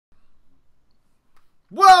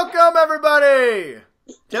Welcome, everybody,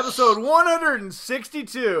 to episode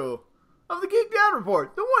 162 of the Geek Dad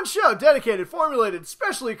Report, the one show dedicated, formulated,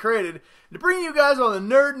 specially created to bring you guys all the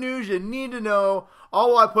nerd news you need to know,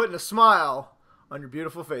 all while putting a smile on your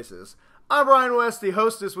beautiful faces. I'm Brian West, the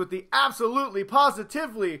hostess with the absolutely,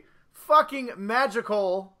 positively, fucking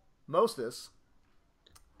magical mostess.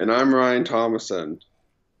 And I'm Ryan Thomason,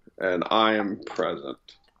 and I am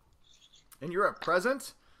present. And you're a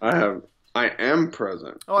present? I am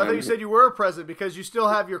present. Oh, I thought you said you were a present because you still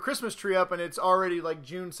have your Christmas tree up and it's already like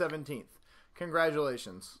June 17th.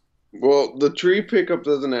 Congratulations. Well, the tree pickup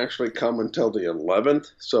doesn't actually come until the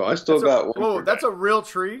 11th, so I still got one. Whoa, that's a real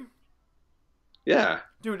tree? Yeah.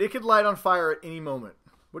 Dude, it could light on fire at any moment.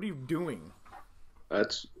 What are you doing?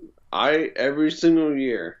 Every single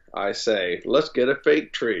year, I say, let's get a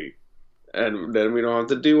fake tree. And then we don't have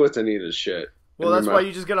to deal with any of this shit. Well, that's why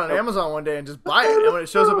you just get on Amazon one day and just buy it. And when it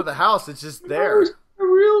shows up at the house, it's just there. A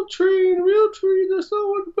real tree, there's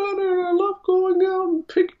so much better. I love going out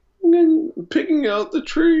and picking out the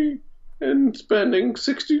tree and spending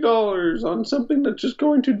 $60 on something that's just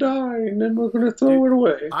going to die, and then we're going to throw it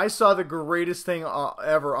away. I saw the greatest thing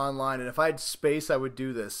ever online, and if I had space, I would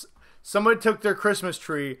do this. Somebody took their Christmas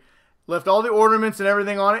tree, left all the ornaments and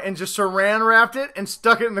everything on it, and just saran wrapped it and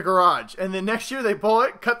stuck it in the garage. And then next year they pull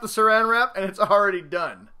it, cut the saran wrap, and it's already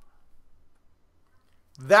done.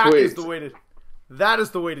 That is the way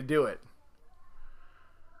to do it.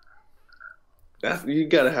 You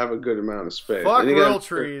got to have a good amount of space. Fuck real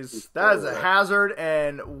trees. That is a hazard,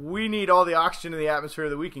 and we need all the oxygen in the atmosphere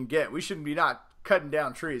that we can get. We shouldn't be not cutting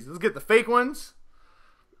down trees. Let's get the fake ones.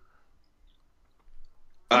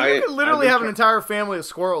 You could literally have an entire family of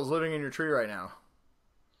squirrels living in your tree right now.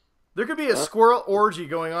 There could be a squirrel orgy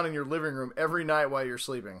going on in your living room every night while you're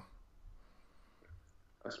sleeping.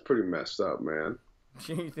 That's pretty messed up, man.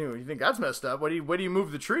 You think that's messed up? What do you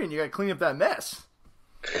move the tree and you got to clean up that mess?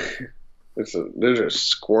 There's just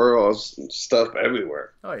squirrels and stuff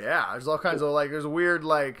everywhere. Oh yeah, there's all kinds of there's a weird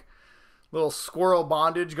little squirrel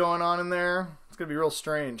bondage going on in there. It's gonna be real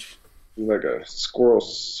strange. Like a squirrel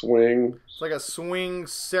swing. It's like a swing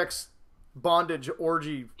sex bondage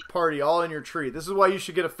orgy party all in your tree. This is why you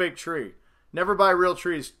should get a fake tree. Never buy real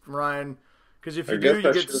trees, Ryan, because if you do,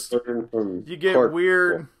 you get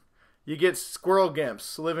weird. You get squirrel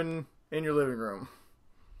gimps living in your living room.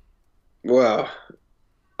 Well,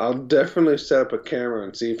 I'll definitely set up a camera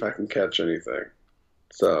and see if I can catch anything.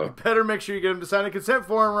 So you better make sure you get them to sign a consent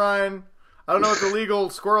form, Ryan. I don't know what the legal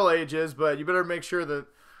squirrel age is, but you better make sure that.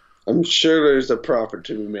 I'm sure there's a profit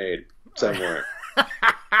to be made somewhere.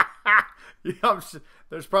 Yeah,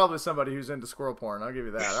 there's probably somebody who's into squirrel porn. I'll give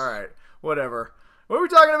you that. All right, whatever. What are we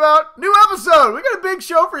talking about? New episode. We got a big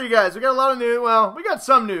show for you guys. We got a lot of news. Well, we got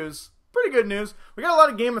some news. Pretty good news. We got a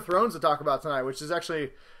lot of Game of Thrones to talk about tonight, which is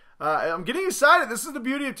actually... I'm getting excited. This is the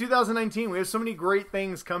beauty of 2019. We have so many great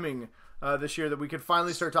things coming this year that we could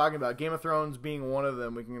finally start talking about. Game of Thrones being one of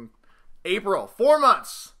them. April, 4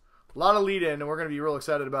 months. A lot of lead in, and we're going to be real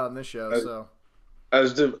excited about it in this show.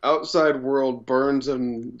 As the outside world burns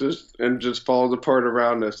and just falls apart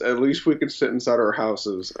around us, at least we could sit inside our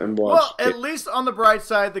houses and watch. Well, at least on the bright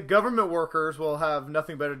side, the government workers will have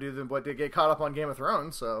nothing better to do than what to get caught up on Game of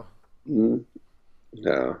Thrones. So,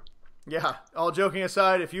 no. Yeah, all joking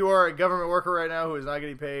aside, if you are a government worker right now who is not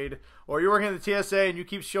getting paid, or you're working at the TSA and you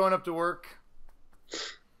keep showing up to work,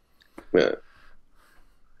 yeah,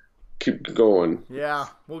 keep going. Yeah,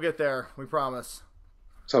 we'll get there. We promise.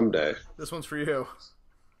 Someday. This one's for you.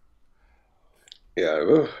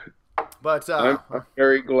 Yeah. But I'm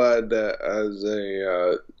very glad that as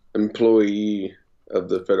a employee of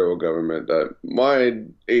the federal government that my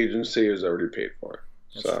agency is already paid for.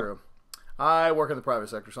 That's true. I work in the private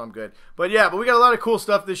sector, so I'm good. But we got a lot of cool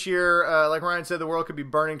stuff this year. Like Ryan said, the world could be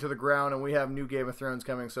burning to the ground, and we have new Game of Thrones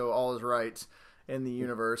coming, so all is right in the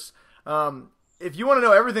universe. If you want to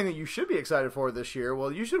know everything that you should be excited for this year,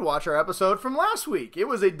 well, you should watch our episode from last week. It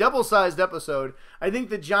was a double-sized episode. I think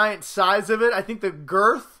the giant size of it, I think the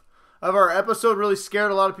girth of our episode really scared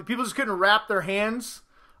a lot of people. People just couldn't wrap their hands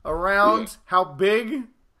around how big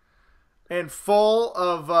and full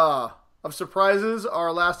of surprises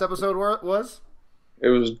our last episode was. It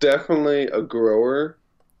was definitely a grower.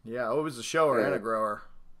 Yeah, it was a shower and a grower.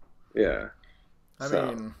 Yeah. I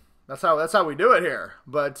mean, that's how we do it here.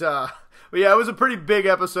 But yeah, it was a pretty big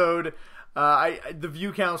episode. The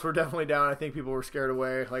view counts were definitely down. I think people were scared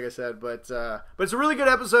away, like I said. But it's a really good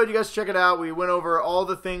episode. You guys check it out. We went over all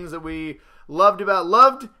the things that we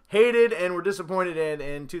loved, hated, and were disappointed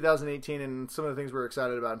in 2018, and some of the things we're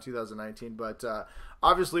excited about in 2019. But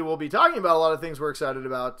obviously, we'll be talking about a lot of things we're excited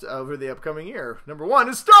about over the upcoming year. Number one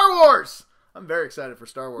is Star Wars. I'm very excited for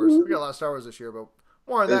Star Wars. We got a lot of Star Wars this year, but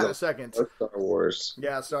more on that in a second. Star Wars.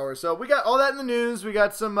 Yeah, Star Wars. So we got all that in the news. We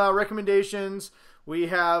got some recommendations. We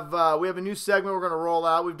have a new segment we're going to roll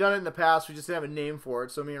out. We've done it in the past. We just didn't have a name for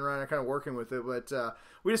it, so me and Ryan are kind of working with it. But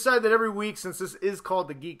we decided that every week, since this is called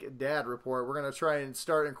the Geek Dad Report, we're going to try and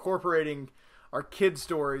start incorporating our kid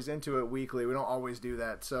stories into it weekly. We don't always do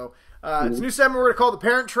that. So it's a new segment we're going to call the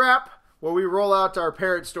Parent Trap, where we roll out our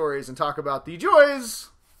parent stories and talk about the joys.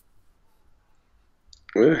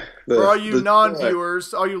 For all you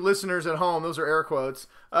non-viewers, all you listeners at home, those are air quotes,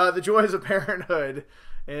 the joys of parenthood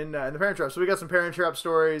in the Parent Trap. So we got some Parent Trap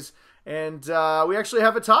stories, and we actually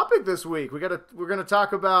have a topic this week. We're going to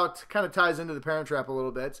talk about, kind of ties into the Parent Trap a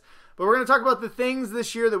little bit, but we're going to talk about the things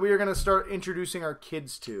this year that we are going to start introducing our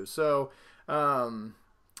kids to. So, I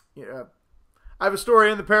have a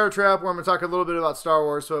story in the Parent Trap where I'm going to talk a little bit about Star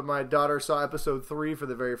Wars. So my daughter saw Episode 3 for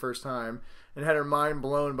the very first time and had her mind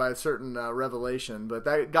blown by a certain revelation. But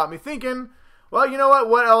that got me thinking, well, you know what?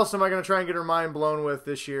 What else am I going to try and get her mind blown with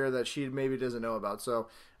this year that she maybe doesn't know about? So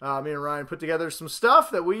me and Ryan put together some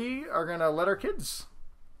stuff that we are going to let our kids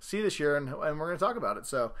see this year, and we're going to talk about it.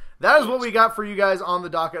 So that is what we got for you guys on the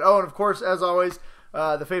docket. Oh, and of course, as always,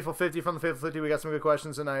 the Faithful 50 from the Faithful 50. We got some good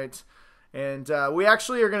questions tonight. And we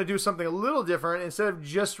actually are going to do something a little different. Instead of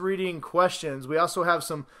just reading questions, we also have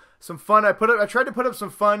some fun. I tried to put up some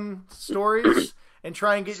fun stories and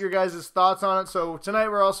try and get your guys' thoughts on it. So tonight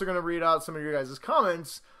we're also going to read out some of your guys'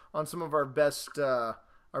 comments on some of our best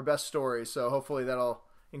stories. So hopefully that'll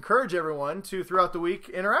encourage everyone to, throughout the week,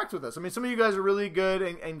 interact with us. I mean, some of you guys are really good,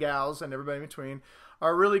 and gals and everybody in between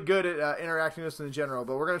are really good at interacting with us in general.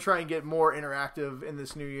 But we're going to try and get more interactive in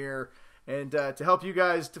this new year. And to help you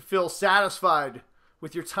guys to feel satisfied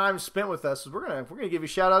with your time spent with us, we're gonna give you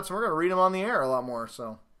shout outs, and we're gonna read them on the air a lot more.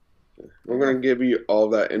 So we're gonna give you all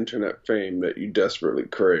that internet fame that you desperately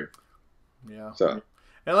crave. Yeah. So,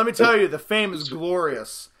 and let me tell you, the fame is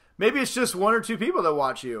glorious. Maybe it's just one or two people that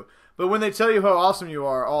watch you, but when they tell you how awesome you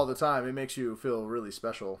are all the time, it makes you feel really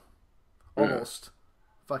special, almost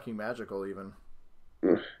fucking magical, even.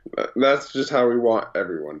 That's just how we want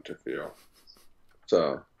everyone to feel.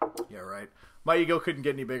 So. Yeah, right. My ego couldn't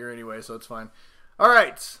get any bigger anyway, so it's fine. All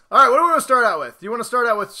right. What do we want to start out with? Do you want to start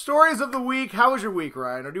out with stories of the week? How was your week,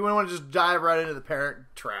 Ryan? Or do you want to just dive right into the Parent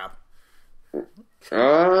Trap? Let's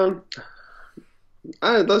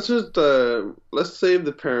save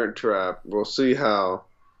the Parent Trap. We'll see how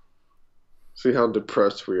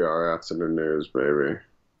depressed we are after the news, maybe.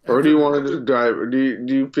 Or do you want to just dive? Or do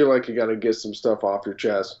you feel like you got to get some stuff off your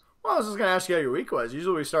chest? Well, I was just going to ask you how your week was.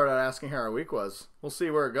 Usually we start out asking how our week was. We'll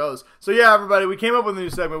see where it goes. So, yeah, everybody, we came up with a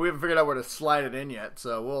new segment. We haven't figured out where to slide it in yet.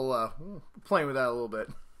 So we'll playing with that a little bit.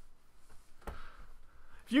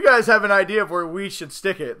 If you guys have an idea of where we should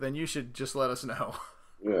stick it, then you should just let us know.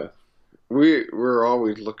 Yeah. We're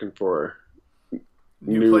always looking for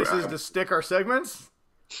new places to stick our segments.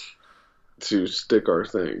 To stick our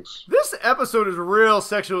things. This episode is real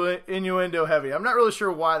sexual innuendo heavy. I'm not really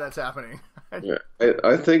sure why that's happening. Yeah,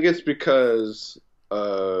 I think it's because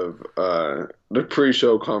of the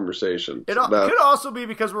pre-show conversation. It could also be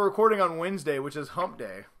because we're recording on Wednesday, which is Hump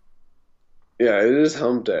Day. Yeah, it is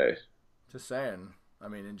Hump Day. Just saying. I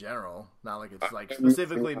mean, in general, not like it's like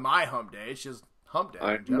specifically my Hump Day. It's just Hump Day.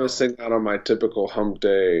 I'm missing out on my typical Hump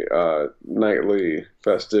Day nightly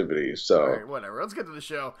festivities. So, all right, whatever. Let's get to the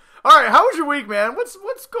show. All right, how was your week, man? What's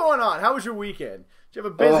going on? How was your weekend? Did you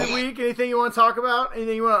have a busy week? Anything you want to talk about?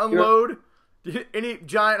 Anything you want to unload? Any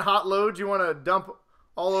giant hot loads you want to dump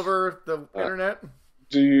all over the internet?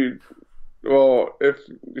 Well,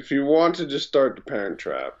 if you want to just start the Parent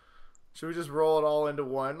Trap. Should we just roll it all into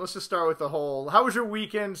one? Let's just start with the whole. How was your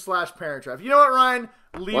weekend / Parent Trap? You know what, Ryan?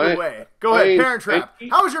 Lead away. Go ahead, Parent Trap.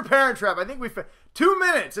 How was your Parent Trap? I think 2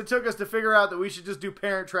 minutes it took us to figure out that we should just do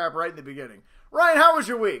Parent Trap right in the beginning. Ryan, how was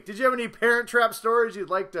your week? Did you have any Parent Trap stories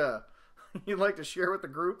you'd like to share with the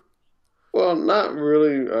group? Well, not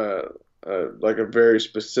really like a very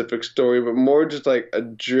specific story, but more just like a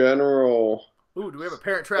general. Ooh, do we have a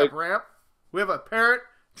Parent Trap rant? We have a Parent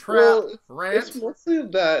Trap rant? It's mostly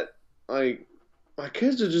that, like, my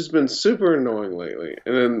kids have just been super annoying lately.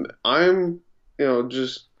 And then I'm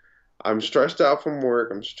stressed out from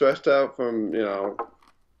work. I'm stressed out from,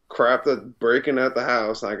 crap that's breaking at the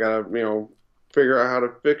house. I gotta, figure out how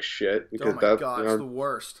to fix shit. Because it's the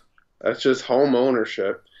worst. That's just home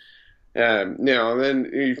ownership. And, then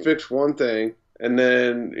you fix one thing, and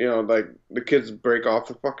then, like, the kids break off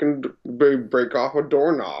a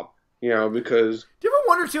doorknob, because... Do you ever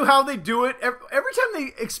wonder, too, how they do it? Every time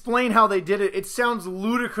they explain how they did it, it sounds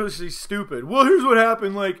ludicrously stupid. Well, here's what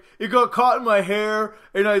happened. Like, it got caught in my hair,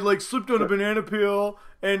 and I, like, slipped on a banana peel,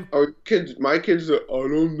 And my kids are, I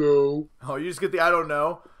don't know. oh, you just get the I don't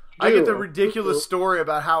know. I get the ridiculous story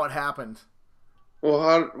about how it happened.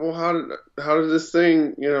 How did this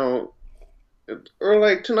thing, or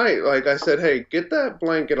like tonight, like I said, hey, get that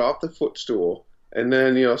blanket off the footstool, and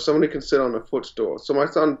then somebody can sit on the footstool. So my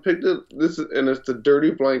son picked and it's the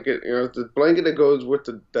dirty blanket, it's the blanket that goes with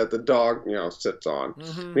that the dog sits on.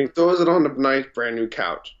 And he throws it on the nice brand new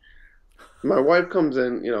couch. My wife comes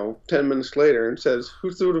in, 10 minutes later and says,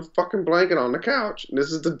 who threw the fucking blanket on the couch? And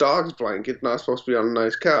this is the dog's blanket, not supposed to be on a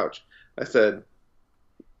nice couch. I said,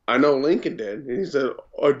 I know Lincoln did. And he said,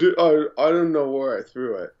 I don't know where I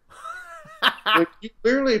threw it. Like, you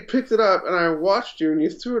literally picked it up, and I watched you, and you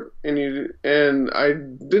threw it, and I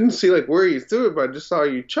didn't see like where you threw it, but I just saw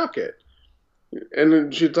you chuck it. And then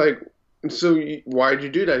she's like, so why'd you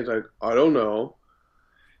do that? He's like, I don't know.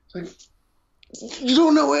 It's like, you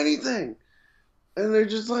don't know anything. And they're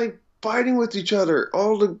just like fighting with each other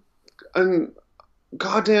all the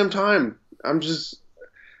goddamn time. I'm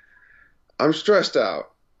stressed out.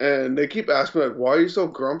 And they keep asking me, like, why are you so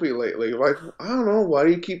grumpy lately? Like, I don't know. Why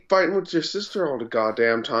do you keep fighting with your sister all the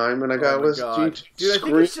goddamn time? And I got to listen to you Dude, I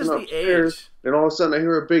think it's just upstairs. the age. And all of a sudden I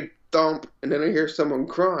hear a big thump, and then I hear someone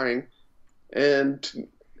crying. And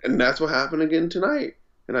that's what happened again tonight.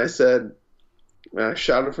 And I said, I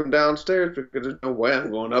shouted from downstairs because there's no way I'm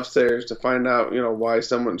going upstairs to find out, why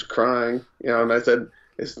someone's crying. And I said,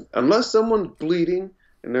 unless someone's bleeding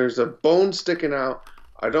and there's a bone sticking out,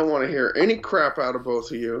 I don't want to hear any crap out of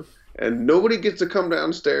both of you. And nobody gets to come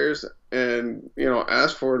downstairs and,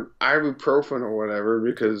 ask for ibuprofen or whatever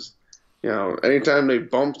because, anytime they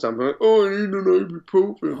bump something, like, oh, I need an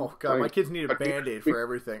ibuprofen. Oh, God, my kids need a Band-Aid for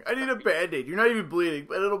everything. I need a Band-Aid. You're not even bleeding,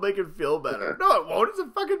 but it'll make it feel better. No, it won't. It's a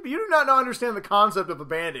fucking... You do not understand the concept of a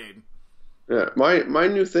Band-Aid. Yeah, my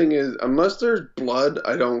new thing is, unless there's blood,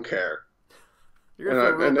 I don't care. You're going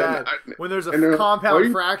to feel real bad when there's a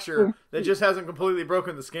compound fracture that just hasn't completely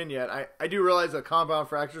broken the skin yet. I do realize a compound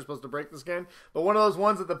fracture is supposed to break the skin, but one of those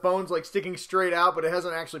ones that the bone's like sticking straight out, but it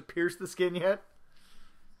hasn't actually pierced the skin yet.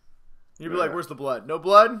 You'd be like, where's the blood? No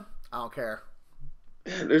blood? I don't care.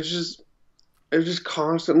 Yeah, they're just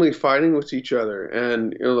constantly fighting with each other.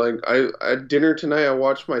 And, like, at dinner tonight, I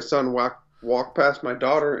watched my son walk past my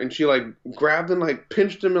daughter, and she, like, grabbed him, like,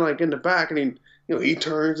 pinched him, like, in the back, and he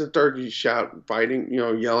turns and starts to shout, fighting,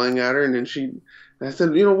 yelling at her, and then I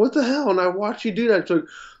said, what the hell? And I watched you do that. It's like,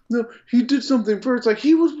 no, he did something first. Like,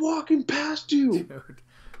 he was walking past you.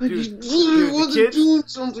 Dude. He wasn't doing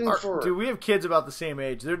something for her. Dude, we have kids about the same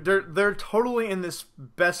age. They're totally in this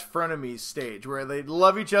best frenemies stage where they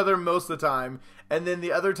love each other most of the time, and then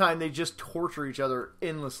the other time they just torture each other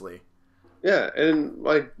endlessly. Yeah, and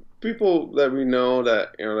like people that we know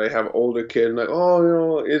that they have older kids, like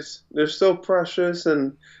they're so precious,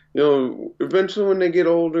 and eventually when they get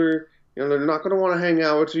older, they're not going to want to hang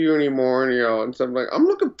out with you anymore, and something like I'm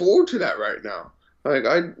looking forward to that right now. Like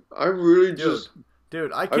I really just.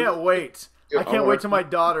 Dude, I can't wait. I can't wait till my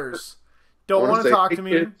daughters don't want to talk to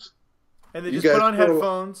me, and they just put on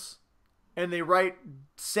headphones, and they write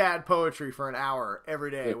sad poetry for an hour every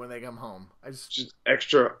day when they come home. Just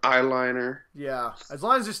extra eyeliner. Yeah, as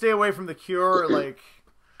long as you stay away from The Cure, like,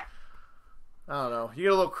 I don't know. You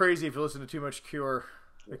get a little crazy if you listen to too much Cure.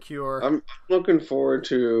 The Cure. I'm looking forward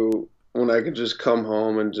to when I can just come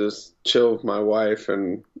home and just chill with my wife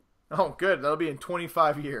and... Oh, good. That'll be in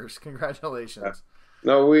 25 years. Congratulations. Yeah.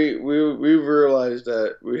 No, we realized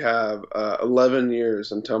that we have 11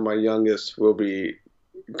 years until my youngest will be,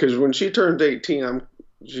 because when she turns 18,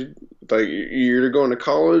 you're either going to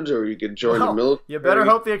college or you could join the military. You better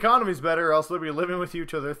hope the economy's better, or else they'll be living with you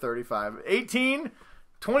till they're 35.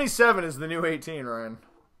 27 is the new 18, Ryan.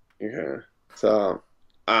 Yeah. So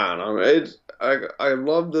I don't know. I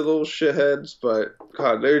love the little shitheads, but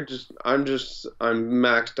God, I'm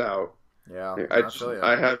maxed out. Yeah,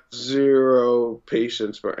 I have zero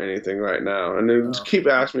patience for anything right now, and they just keep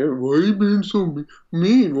asking me, "Why are you being so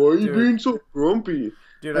mean? Why are you being so grumpy?"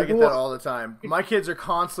 Dude, I get that all the time. My kids are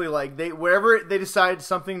constantly like, wherever they decide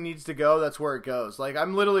something needs to go, that's where it goes. Like,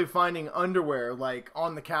 I'm literally finding underwear like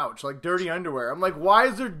on the couch, like dirty underwear. I'm like, why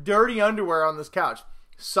is there dirty underwear on this couch?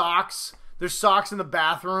 Socks. There's socks in the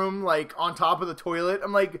bathroom, like on top of the toilet.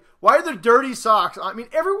 I'm like, why are there dirty socks? I mean,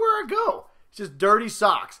 everywhere I go, it's just dirty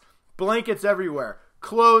socks. Blankets everywhere,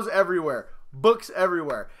 clothes everywhere, books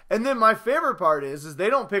everywhere. And then my favorite part is they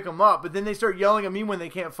don't pick them up, but then they start yelling at me when they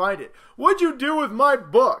can't find it. What'd you do with my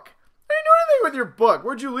book? I didn't do anything with your book.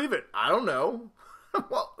 Where'd you leave it? I don't know.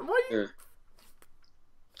 Well, why you...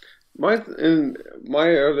 My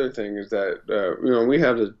other thing is that we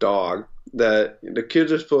have this dog that the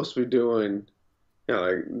kids are supposed to be doing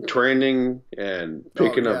like training and Oh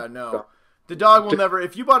picking yeah, up. no. The dog will never.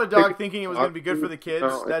 If you bought a dog Pick thinking it was going to be good for the kids,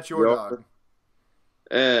 up, that's your yep. dog.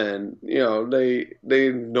 And they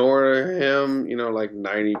ignore him, like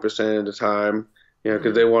 90% of the time, because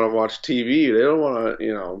Hmm. they want to watch TV. They don't want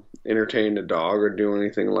to, entertain the dog or do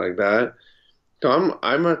anything like that. So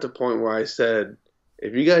I'm at the point where I said,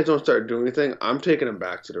 if you guys don't start doing anything, I'm taking him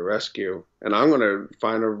back to the rescue, and I'm gonna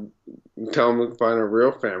tell him to find a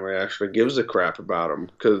real family that actually gives a crap about him,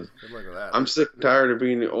 because Good luck with that. I'm sick and tired of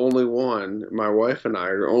being the only one. My wife and I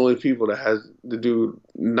are the only people that has to do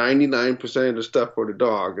 99% of the stuff for the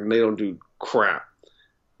dog, and they don't do crap.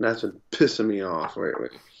 And that's been pissing me off lately.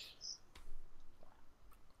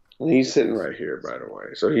 And he's sitting right here, by the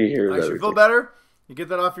way, so he hears I should feel everything. better. You get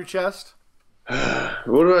that off your chest.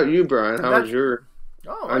 What about you, Brian? How was That's your?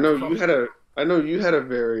 oh, I know that's you cool. had a. I know you had a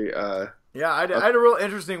very. Yeah, I had a real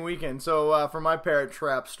interesting weekend. So for my parrot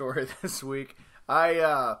trap story this week,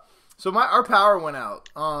 our power went out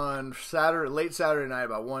on Saturday, late Saturday night,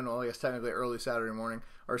 about 1. Well, I guess technically early Saturday morning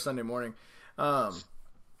or Sunday morning.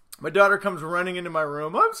 My daughter comes running into my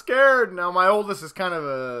room. I'm scared. Now my oldest is kind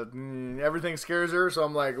of everything scares her, so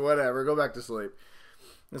I'm like, whatever, go back to sleep.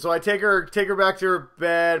 And so I take her back to her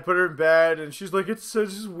bed, put her in bed, and she's like, it's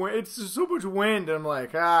just so much wind. And I'm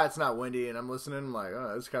like, it's not windy. And I'm listening. I'm like,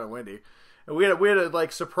 oh, it's kind of windy. And we had a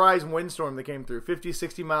like surprise windstorm that came through, 50,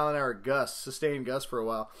 60 mile an hour gusts, sustained gusts for a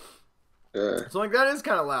while. So like that is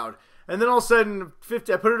kind of loud. And then all of a sudden, I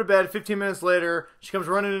put her to bed. 15 minutes later, she comes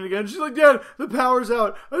running in again. She's like, Dad, the power's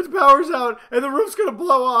out. The power's out, and the roof's gonna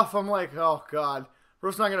blow off. I'm like, oh God,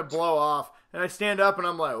 roof's not gonna blow off. And I stand up and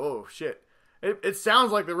I'm like, oh shit. It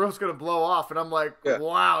sounds like the roof's gonna blow off, and I'm like, Yeah.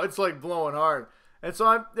 wow, it's like blowing hard. And so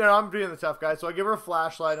I'm being the tough guy. So I give her a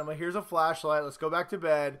flashlight. I'm like, here's a flashlight. Let's go back to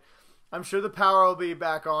bed. I'm sure the power will be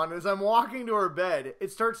back on. As I'm walking to her bed,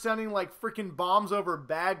 it starts sounding like freaking bombs over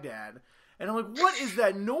Baghdad. And I'm like, what is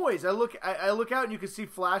that noise? I look out and you can see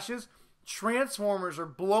flashes. Transformers are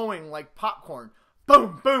blowing like popcorn.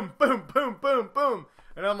 Boom, boom, boom, boom, boom, boom.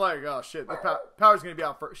 And I'm like, oh shit, the power's gonna be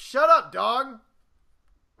out first. Shut up, dog.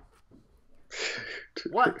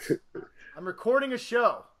 What? I'm recording a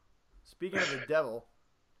show. Speaking of the devil.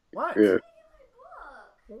 What? Yeah.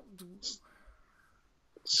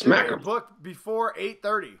 Smack Your him. book before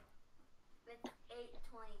 8:30. It's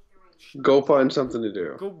 8:23. Go find something to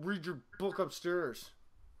do. Go read your book upstairs.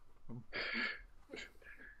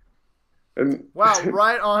 And Wow,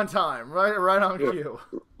 right on time. Right on Yeah. cue.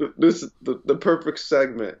 this is the perfect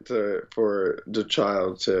segment for the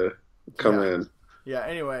child to come Yeah. in. Yeah,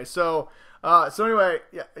 anyway, so anyway,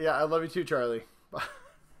 yeah, I love you too, Charlie.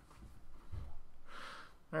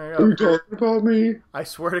 There you Are you go. talking about me? I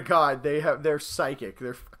swear to God, they're psychic.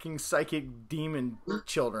 They're fucking psychic demon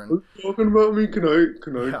children. Are you talking about me? Can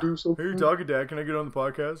I Yeah. do something? Who are you talking, Dad? Can I get on the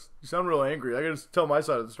podcast? You sound real angry. I gotta tell my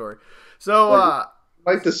side of the story. So, I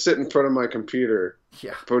like to sit in front of my computer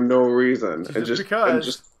yeah. for no reason and Just just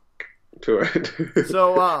because. to it.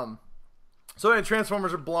 So anyway,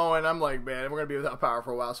 Transformers are blowing. I'm like, man, we're gonna be without power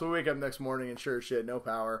for a while. So we wake up next morning and sure as shit, no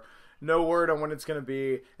power. No word on when it's gonna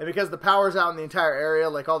be. And because the power's out in the entire area,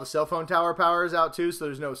 like all the cell phone tower power is out too, so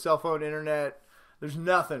there's no cell phone internet. There's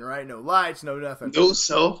nothing, right? No lights, no nothing. No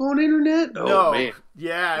cell phone internet? Oh, No. man.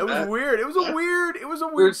 Yeah, it was weird. It was a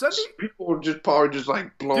weird Sunday. People were just probably just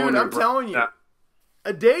like blowing. Dude, their I'm telling you. brains out.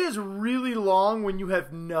 A day is really long when you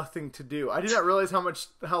have nothing to do. I did not realize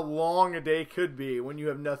how long a day could be when you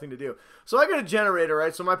have nothing to do. So I got a generator,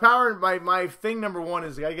 right? So my thing number one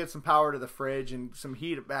is I gotta get some power to the fridge and some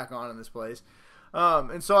heat back on in this place.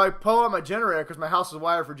 And so I pull out my generator because my house is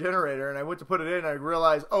wired for generator, and I went to put it in and I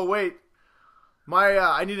realized, oh wait,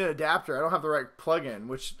 I need an adapter. I don't have the right plug-in,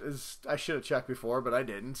 which is I should have checked before, but I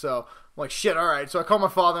didn't. So I'm like, shit, all right. So I called my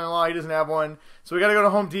father-in-law. He doesn't have one. So we got to go to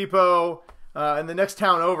Home Depot in the next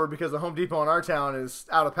town over because the Home Depot in our town is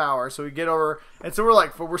out of power. So we get over, and so we're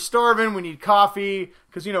like, we're starving. We need coffee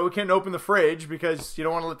because, we can't open the fridge because you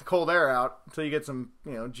don't want to let the cold air out until you get some,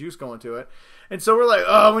 juice going to it. And so we're like,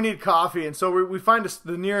 oh, we need coffee. And so we find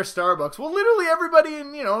the nearest Starbucks. Well, literally everybody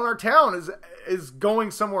in our town is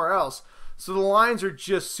going somewhere else. So the lines are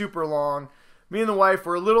just super long. Me and the wife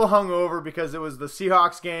were a little hungover because it was the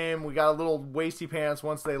Seahawks game. We got a little wasty pants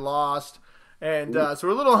once they lost. And so we're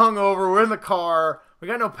a little hungover. We're in the car. We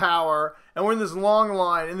got no power. And we're in this long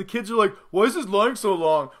line. And the kids are like, why is this line so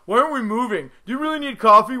long? Why aren't we moving? Do you really need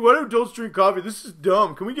coffee? Why do adults drink coffee? This is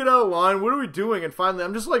dumb. Can we get out of line? What are we doing? And finally,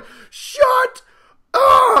 I'm just like, shut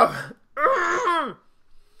up!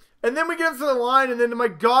 And then we get into the line, and then my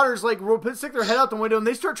daughters like stick their head out the window, and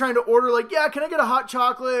they start trying to order like, yeah, can I get a hot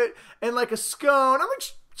chocolate and like a scone? I'm like,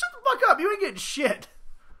 shut the fuck up! You ain't getting shit.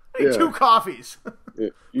 I need 2 coffees. Yeah.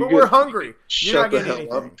 But we're hungry. You're not Shut the getting hell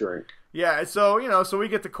anything. up, drink. Yeah, so, so we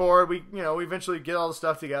get the core. We eventually get all the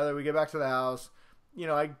stuff together. We get back to the house.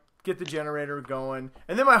 I get the generator going.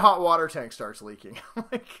 And then my hot water tank starts leaking. I'm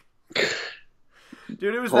like,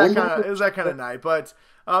 dude, it was that kind of night. But,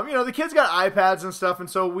 the kids got iPads and stuff, and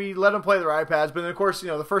so we let them play their iPads. But then, of course,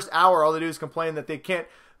 the first hour, all they do is complain that they can't,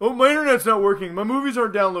 oh, my internet's not working. My movies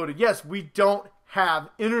aren't downloaded. Yes, we don't have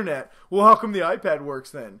internet. Well, how come the iPad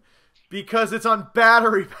works then? Because it's on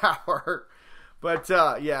battery power. But,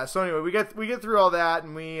 so anyway, we get through all that,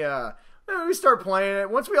 and we start playing it.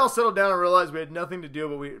 Once we all settled down and realized we had nothing to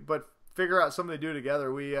do but figure out something to do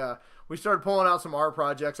together, we started pulling out some art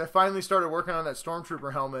projects. I finally started working on that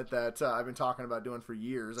Stormtrooper helmet that I've been talking about doing for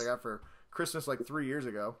years. I got for Christmas like 3 years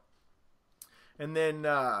ago. And then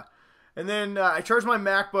I charged my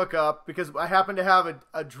MacBook up because I happen to have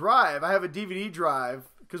a drive. I have a DVD drive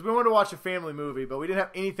because we wanted to watch a family movie, but we didn't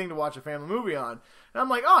have anything to watch a family movie on. And I'm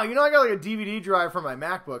like, I got like a DVD drive for my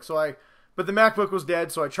MacBook. But the MacBook was dead,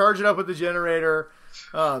 so I charged it up with the generator.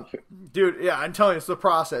 Dude, yeah, I'm telling you, it's the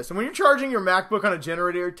process. And when you're charging your MacBook on a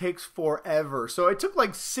generator, it takes forever. So it took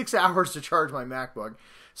like 6 hours to charge my MacBook.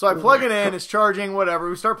 So I plug it in, it's charging, whatever.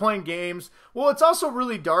 We start playing games. Well, it's also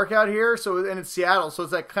really dark out here, and it's Seattle, so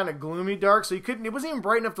it's that kind of gloomy dark. So it wasn't even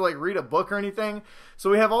bright enough to like read a book or anything. So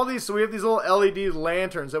we have these little LED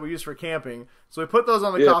lanterns that we use for camping. So we put those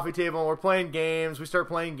on the coffee table, and we're playing games. We start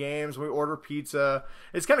playing games. We order pizza.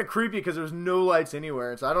 It's kind of creepy because there's no lights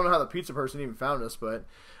anywhere. So I don't know how the pizza person even found us, but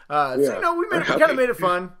we kind of made it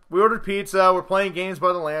fun. We ordered pizza. We're playing games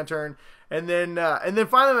by the lantern. And then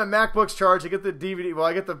finally my MacBook's charged. I get the DVD. Well,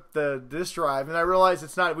 I get the disk drive, and I realize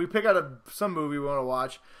it's not. We pick out some movie we want to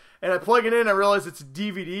watch, and I plug it in. I realize it's a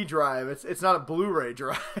DVD drive. It's not a Blu-ray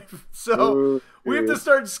drive. So we have to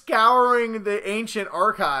start scouring the ancient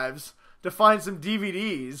archives to find some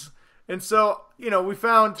DVDs. And so we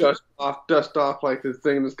found dust off like the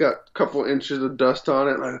thing that's got a couple inches of dust on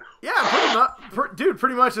it. Like, yeah,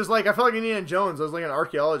 pretty much. It's like I felt like Indiana Jones. I was like an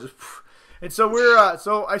archaeologist. And so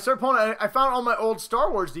so I started pulling. I found all my old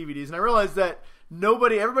Star Wars DVDs, and I realized that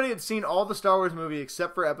everybody had seen all the Star Wars movie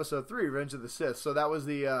except for Episode 3, Revenge of the Sith. So that was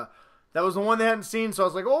the one they hadn't seen. So I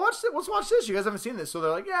was like, "Well, let's watch this. You guys haven't seen this." So they're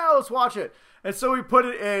like, "Yeah, let's watch it." And so we put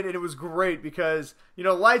it in, and it was great because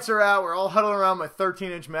lights are out. We're all huddling around my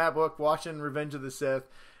 13-inch MacBook watching Revenge of the Sith,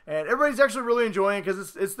 and everybody's actually really enjoying it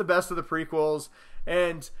because it's the best of the prequels.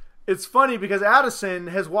 And it's funny because Addison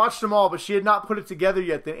has watched them all, but she had not put it together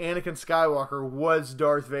yet that Anakin Skywalker was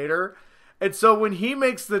Darth Vader. And so when he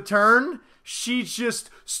makes the turn, she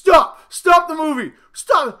just, stop the movie,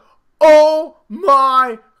 stop. Oh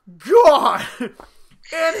my God.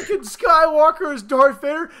 Anakin Skywalker is Darth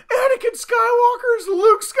Vader. Anakin Skywalker is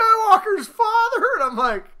Luke Skywalker's father. And I'm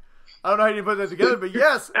like, I don't know how you put that together, but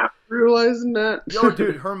yes. Not realizing that. Yo,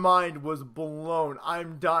 dude, her mind was blown.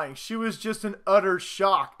 I'm dying. She was just in utter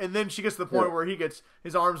shock. And then she gets to the point where he gets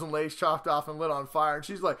his arms and legs chopped off and lit on fire. And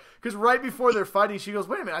she's like, because right before they're fighting, she goes,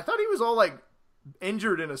 wait a minute, I thought he was all like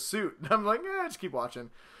injured in a suit. And I'm like, just keep watching.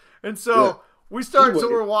 And so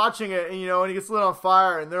we're watching it, and and he gets lit on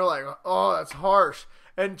fire, and they're like, oh, that's harsh.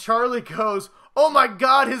 And Charlie goes, oh my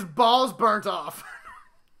God, his balls burnt off.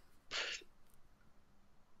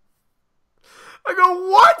 I go,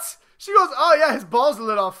 what? She goes, oh yeah, his balls are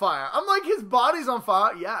lit on fire. I'm like, his body's on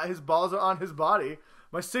fire. Yeah, his balls are on his body.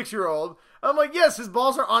 My 6-year-old. I'm like, yes, his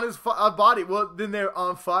balls are on his body. Well, then they're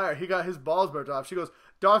on fire. He got his balls burnt off. She goes,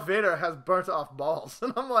 Darth Vader has burnt off balls.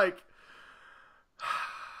 And I'm like,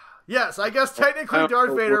 yes, I guess technically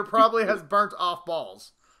Darth Vader probably has burnt off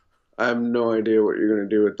balls. I have no idea what you're going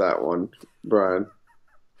to do with that one, Brian.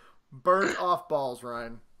 Burnt off balls,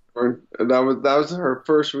 Ryan. That was her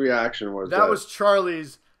first reaction. That was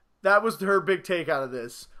Charlie's. That was her big take out of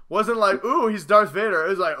this. Wasn't like, ooh, he's Darth Vader. It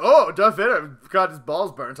was like, oh, Darth Vader got his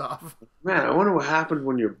balls burnt off. Man, I wonder what happens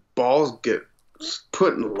when your balls get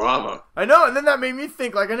put in lava. I know, and then that made me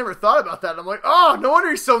think, like, I never thought about that. I'm like, oh, no wonder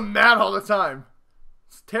he's so mad all the time.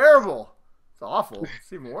 It's terrible. It's awful.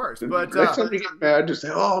 It's even worse. But next time you get mad, just say,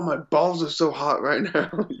 oh, my balls are so hot right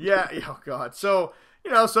now. Yeah, oh, God. So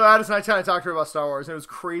Addison and I kind of talked to her about Star Wars, and it was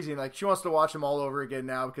crazy. And like, she wants to watch them all over again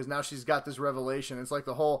now because now she's got this revelation. It's like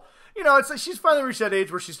the whole, it's like she's finally reached that age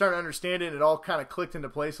where she's starting to understand it. And it all kind of clicked into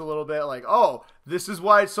place a little bit. Like, oh, this is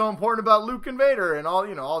why it's so important about Luke and Vader and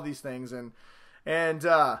all, all these things. And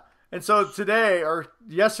so today or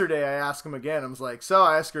yesterday, I asked him again. I was like,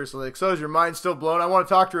 I asked her, so is your mind still blown? I want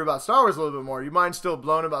to talk to her about Star Wars a little bit more. Your mind still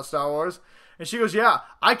blown about Star Wars? And she goes, yeah,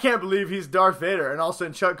 I can't believe he's Darth Vader. And all of a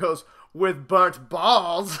sudden Chuck goes, with burnt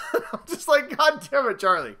balls. I'm just like, God damn it,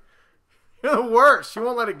 Charlie. You're the worst. She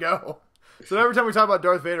won't let it go. So every time we talk about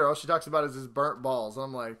Darth Vader, all she talks about is his burnt balls.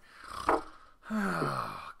 I'm like,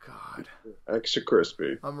 oh, God. Extra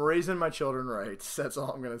crispy. I'm raising my children right. That's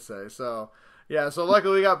all I'm going to say. So, yeah, so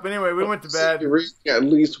luckily we got, but anyway, we went to bed. You're raising at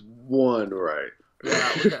least one right.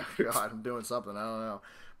 Yeah, God, I'm doing something. I don't know.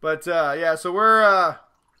 But, yeah, so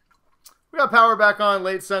we got power back on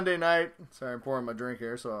late Sunday night. Sorry, I'm pouring my drink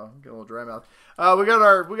here, so I'll get a little dry mouth. We got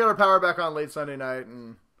our power back on late Sunday night,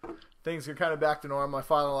 and things are kind of back to normal. My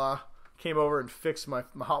father-in-law came over and fixed my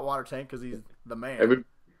hot water tank because he's the man.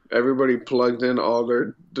 Everybody plugged in all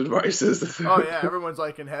their devices. Oh, yeah, everyone's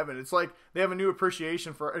like in heaven. It's like they have a new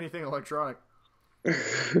appreciation for anything electronic. But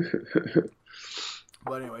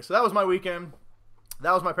anyway, so that was my weekend.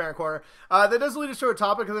 That was my parent corner. That does lead us to a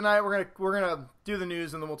topic of the night. We're gonna do the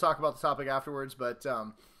news, and then we'll talk about the topic afterwards. But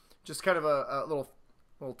just kind of a little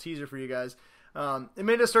teaser for you guys. It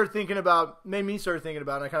made me start thinking about, and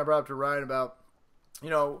I kind of brought up to Ryan about,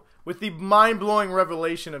 with the mind-blowing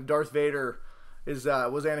revelation of Darth Vader was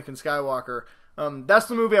Anakin Skywalker. That's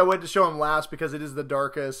the movie I went to show him last because it is the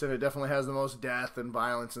darkest and it definitely has the most death and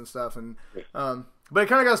violence and stuff. And but it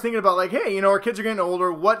kind of got us thinking about, like, hey, our kids are getting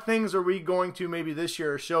older. What things are we going to maybe this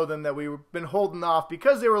year show them that we've been holding off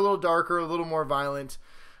because they were a little darker, a little more violent?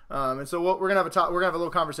 And so we're gonna have a little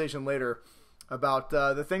conversation later about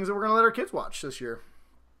the things that we're gonna let our kids watch this year.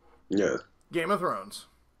 Yeah. Game of Thrones.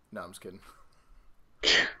 No, I'm just kidding.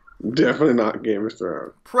 Definitely not Game of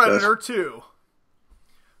Thrones. Predator 2.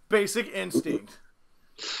 Basic Instinct.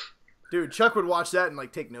 Dude, Chuck would watch that and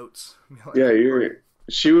like take notes. Like, yeah,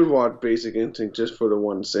 she would watch Basic Instinct just for the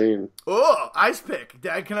one scene. Oh, ice pick.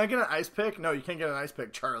 Dad, can I get an ice pick? No, you can't get an ice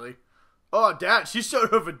pick, Charlie. Oh, Dad, she showed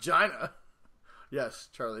her vagina. Yes,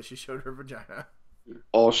 Charlie, she showed her vagina.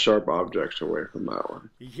 All sharp objects away from that one.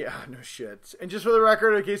 Yeah, no shit. And just for the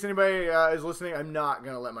record, in case anybody is listening, I'm not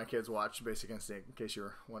going to let my kids watch Basic Instinct, in case you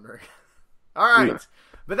were wondering. All right. No.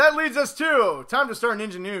 But that leads us to time to start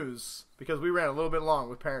Ninja News, because we ran a little bit long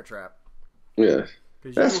with Parent Trap. Yeah.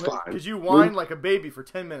 That's fine. Because you whined like a baby for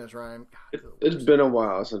 10 minutes, Ryan. God, it's been a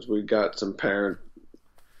while since we got some Parent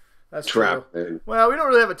Trap in. Well, we don't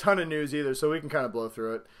really have a ton of news either, so we can kind of blow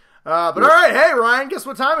through it. But all right, hey, Ryan, guess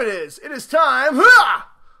what time it is? It is time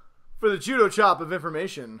for the judo chop of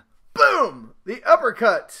information. Boom! The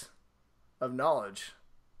uppercut of knowledge.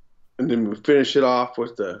 And then we finish it off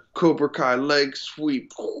with the Cobra Kai leg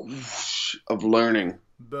sweep of learning.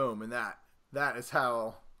 Boom, and that is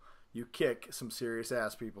how you kick some serious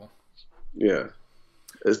ass people. Yeah.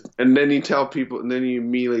 And then you tell people, and then you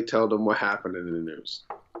immediately tell them what happened in the news.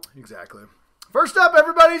 Exactly. First up,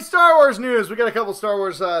 everybody, Star Wars news. We got a couple Star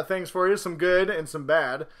Wars things for you, some good and some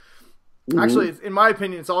bad. Mm-hmm. Actually, in my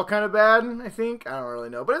opinion, it's all kind of bad, I think. I don't really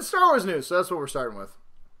know. But it's Star Wars news, so that's what we're starting with.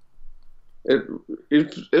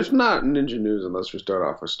 It's not Ninja News unless we start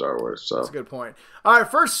off with Star Wars. So. That's a good point. All right,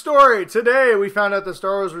 first story. Today, we found out that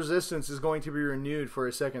Star Wars Resistance is going to be renewed for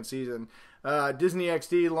a second season. Disney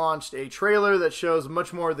XD launched a trailer that shows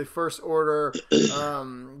much more of the First Order.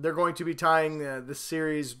 They're going to be tying the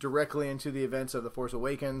series directly into the events of The Force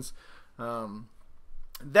Awakens.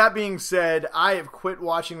 That being said, I have quit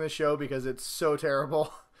watching the show because it's so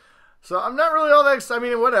terrible. So I'm not really all that excited. I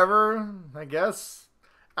mean, whatever, I guess.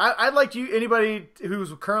 I'd like anybody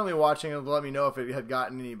who's currently watching it to let me know if it had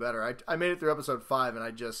gotten any better. I made it through episode 5 and I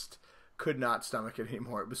just could not stomach it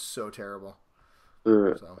anymore. It was so terrible.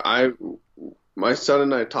 My son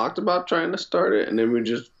and I talked about trying to start it, and then we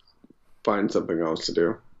just find something else to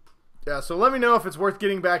do. Yeah, so let me know if it's worth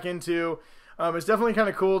getting back into. It's definitely kind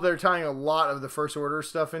of cool. They're tying a lot of the First Order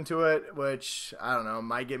stuff into it, which, I don't know,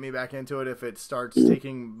 might get me back into it if it starts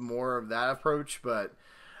taking more of that approach. But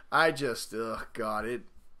I just,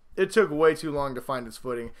 it took way too long to find its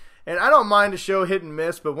footing. And I don't mind a show hit and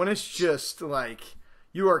miss, but when it's just like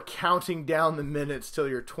you are counting down the minutes till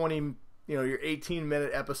your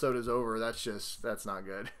 18-minute episode is over, that's not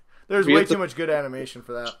good. There's way too much good animation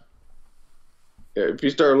for that. Yeah, if you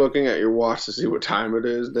start looking at your watch to see what time it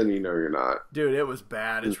is, then you know you're not. Dude, it was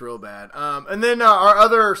bad. It's real bad. And then our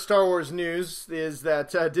other Star Wars news is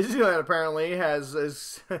that Disneyland apparently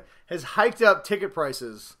has hiked up ticket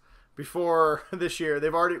prices before this year.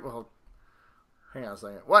 They've already... Well, hang on a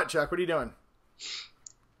second. What, Chuck? What are you doing?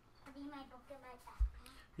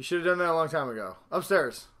 You should have done that a long time ago.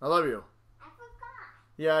 Upstairs. I love you. I forgot.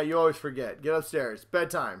 Yeah, you always forget. Get upstairs.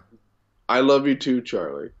 Bedtime. I love you too,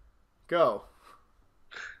 Charlie. Go.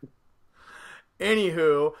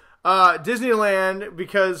 Anywho, Disneyland,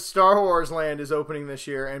 because Star Wars Land is opening this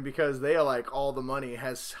year and because they like all the money,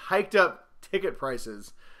 has hiked up ticket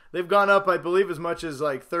prices. They've gone up, I believe, as much as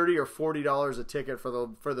like $30 or $40 a ticket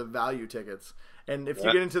for the value tickets. And if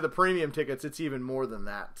you get into the premium tickets, it's even more than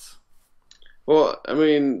that. Well, I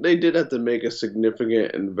mean, they did have to make a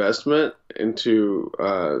significant investment into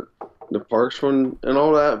the parks one and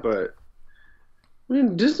all that, but I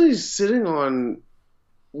mean, Disney's sitting on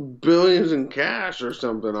billions in cash or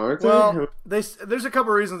something, aren't Well, there's a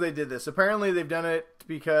couple of reasons they did this. Apparently, they've done it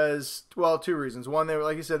because, well, two reasons. One, they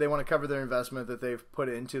like you said, they want to cover their investment that they've put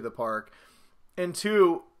into the park, and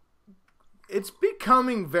two, it's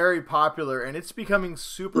becoming very popular and it's becoming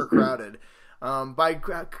super crowded. By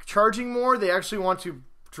charging more, they actually want to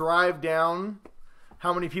drive down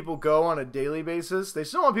how many people go on a daily basis. They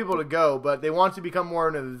still want people to go, but they want to become more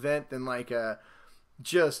of an event than like a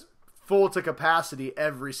just full to capacity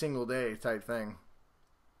every single day type thing.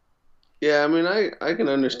 Yeah, I mean, I can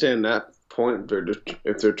understand that point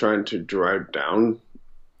if they're trying to drive down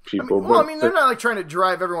people. They're not like trying to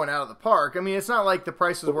drive everyone out of the park. I mean, it's not like the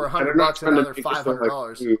prices were $100 and now they're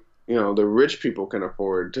 $500. The rich people can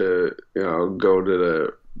afford to, go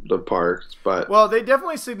to the parks, but well, they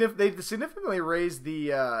definitely significantly raised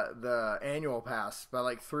the annual pass by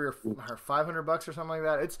like $300 or $500 or something like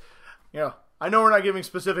that. It's, I know we're not giving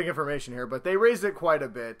specific information here, but they raised it quite a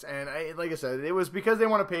bit. And like I said, it was because they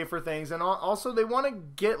want to pay for things, and also they want to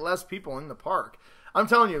get less people in the park. I'm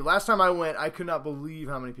telling you, last time I went, I could not believe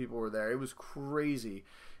how many people were there. It was crazy.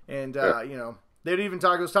 And, they'd even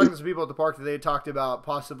I was talking to some people at the park that they had talked about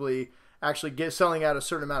possibly actually selling out a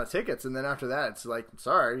certain amount of tickets. And then after that, it's like,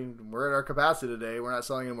 sorry, we're at our capacity today. We're not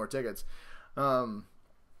selling any more tickets. So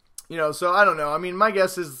I don't know. I mean, my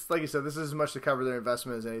guess is, like you said, this is as much to cover their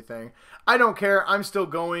investment as anything. I don't care. I'm still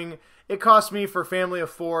going. It cost me for a family of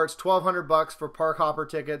 4. It's $1,200 for park hopper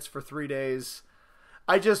tickets for 3 days.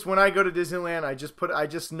 When I go to Disneyland, I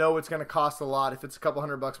just know it's going to cost a lot. If it's a couple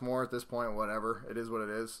 $100 more at this point, whatever. It is what it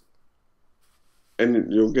is.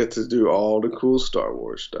 And you'll get to do all the cool Star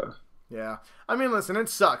Wars stuff. Yeah. I mean, listen, it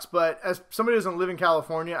sucks, but as somebody who doesn't live in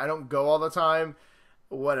California, I don't go all the time.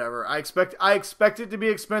 Whatever. I expect it to be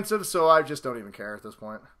expensive, so I just don't even care at this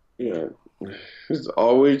point. Yeah. As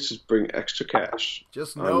always, just bring extra cash.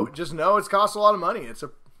 Just know it's cost a lot of money. It's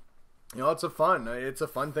a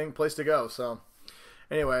fun place to go. So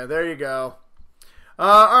anyway, there you go.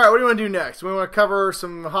 All right, what do you want to do next? We want to cover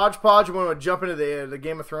some hodgepodge. We want to jump into the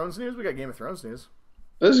Game of Thrones news. We got Game of Thrones news.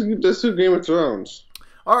 Let's do Game of Thrones.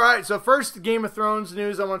 All right, so first Game of Thrones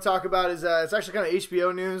news I want to talk about is it's actually kind of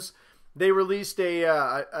HBO news. They released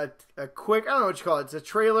a quick, I don't know what you call it. It's a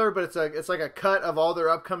trailer, but it's like a cut of all their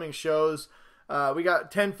upcoming shows. We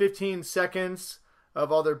got 10-15 seconds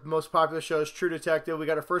of all their most popular shows. True Detective. We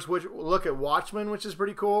got a first look at Watchmen, which is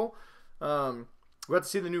pretty cool. We got to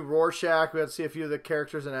see the new Rorschach. We got to see a few of the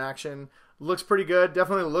characters in action. Looks pretty good.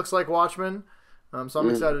 Definitely looks like Watchmen. So I'm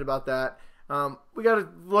excited about that. We got to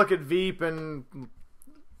look at Veep and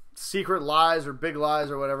Secret Lies or Big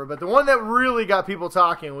Lies or whatever. But the one that really got people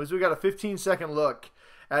talking was we got a 15-second look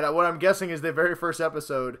at what I'm guessing is the very first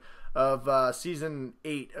episode of Season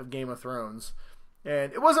 8 of Game of Thrones.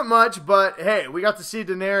 And it wasn't much, but hey, we got to see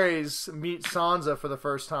Daenerys meet Sansa for the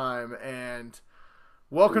first time. And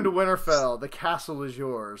welcome to Winterfell. The castle is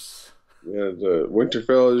yours. Yeah, the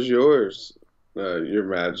Winterfell is yours. Your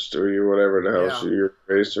Majesty, or your whatever the hell, your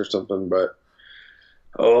grace or something, but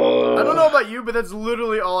I don't know about you, but that's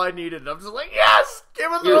literally all I needed. I'm just like, yes!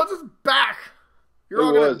 Game of Thrones is back! You're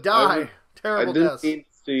all gonna die. Terrible deaths. I didn't need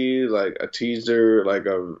to see like a teaser, like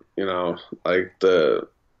like the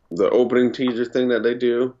opening teaser thing that they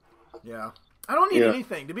do. Yeah. I don't need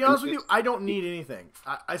anything. To be honest with you, I don't need anything.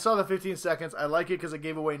 I saw the 15 seconds. I like it because it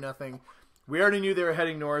gave away nothing. We already knew they were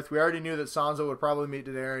heading north. We already knew that Sansa would probably meet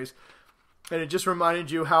Daenerys. And it just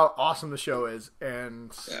reminded you how awesome the show is.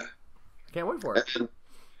 And I can't wait for it.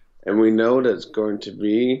 And we know that it's going to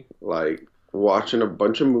be like watching a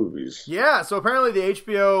bunch of movies. Yeah, so apparently the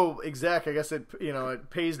HBO exec, I guess it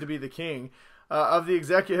pays to be the king of the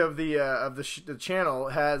executive of the channel,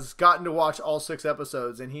 has gotten to watch all 6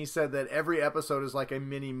 episodes, and he said that every episode is like a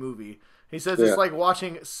mini movie. He says it's like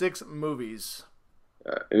watching 6 movies.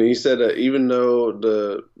 And he said that even though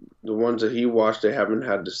the ones that he watched, they haven't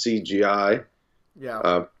had the CGI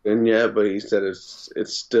in yet, but he said it's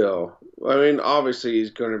still. I mean, obviously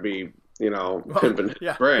he's going to be pimping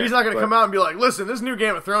his brand. He's not going to come out and be like, "Listen, this new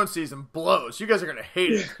Game of Thrones season blows. You guys are going to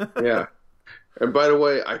hate it." Yeah. And by the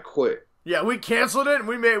way, I quit. Yeah, we canceled it, and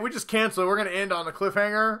we just canceled it. We're going to end on a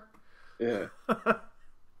cliffhanger. Yeah.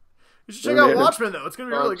 You should check out Watchmen, though. It's going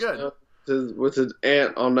to be really good. With his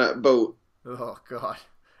aunt on that boat. Oh, God.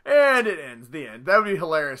 And it ends. The end. That would be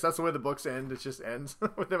hilarious. That's the way the books end. It just ends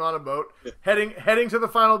with him on a boat, heading to the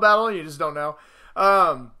final battle, and you just don't know.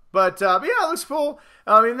 But yeah, it looks cool.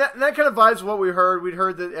 I mean, that kind of vibes what we heard. We'd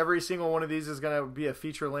heard that every single one of these is going to be a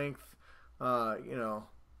feature-length,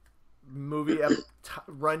 movie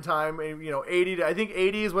runtime. And, 80. I think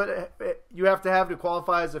 80 is what you have to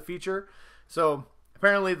qualify as a feature. So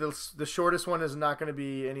apparently the shortest one is not going to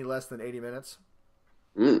be any less than 80 minutes.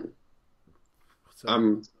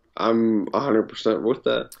 So, I'm 100% with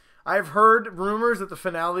that. I've heard rumors that the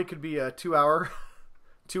finale could be a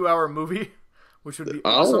 2-hour movie, which would be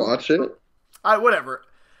awesome. I'll watch it. Whatever.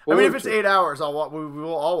 I mean, if it's 8 hours, we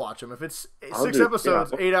will all watch them. If it's 6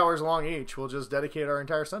 episodes, 8 hours long each, we'll just dedicate our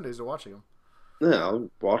entire Sundays to watching them. Yeah, I'll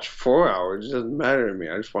watch 4 hours. It doesn't matter to me.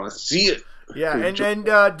 I just want to see it. Yeah,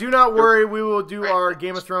 and do not worry. We will do our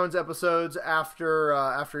Game of Thrones episodes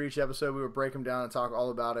after each episode. We will break them down and talk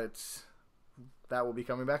all about it. That will be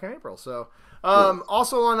coming back in April. So,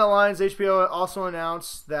 also along the lines, HBO also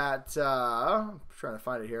announced that I'm trying to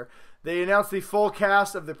find it here. They announced the full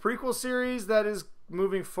cast of the prequel series that is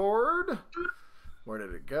moving forward. Where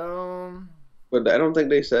did it go? But I don't think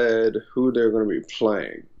they said who they're going to be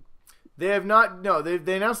playing. They have not. No,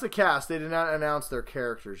 they announced the cast. They did not announce their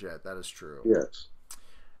characters yet. That is true. Yes.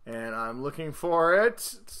 And I'm looking for it.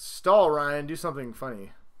 Stall, Ryan. Do something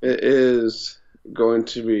funny. It is going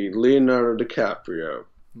to be Leonardo DiCaprio.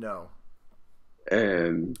 No.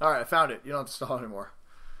 And all right, I found it. You don't have to stall anymore.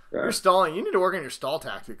 Yeah. You're stalling. You need to work on your stall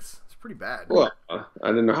tactics. It's pretty bad. Well, I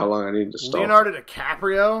didn't know how long I needed to stall. Leonardo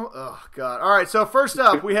DiCaprio? Oh, God. All right, so first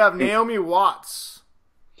up, we have Naomi Watts.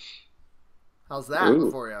 How's that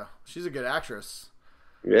for you? She's a good actress.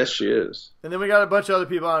 Yes, she is. And then we got a bunch of other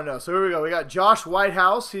people I don't know. So here we go. We got Josh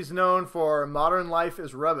Whitehouse. He's known for Modern Life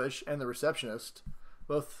is Rubbish and The Receptionist.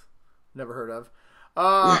 Both never heard of.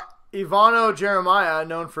 Ivano Jeremiah,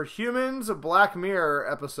 known for Humans, a Black Mirror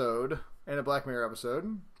episode.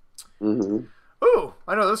 Mm-hmm. Ooh,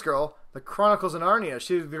 I know this girl. The Chronicles of Narnia.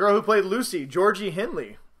 She's the girl who played Lucy. Georgie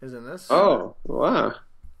Henley is in this. Oh, wow.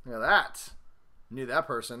 Look at that. Knew that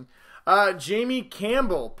person. Jamie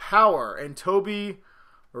Campbell, Power, and Toby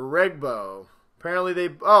Regbo. Apparently they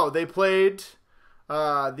played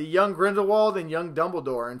the young Grindelwald and young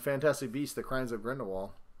Dumbledore in Fantastic Beasts: The Crimes of Grindelwald.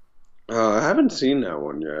 I haven't seen that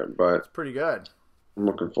one yet, but it's pretty good. I'm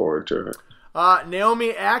looking forward to it.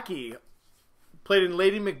 Naomi Ackie played in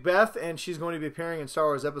Lady Macbeth, and she's going to be appearing in Star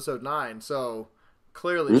Wars Episode 9. So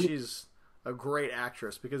clearly she's a great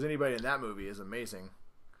actress because anybody in that movie is amazing.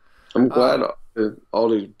 I'm glad all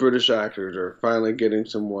these British actors are finally getting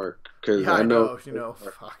some work. Cause yeah, I know.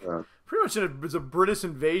 Fuck. Yeah. Pretty much it's a British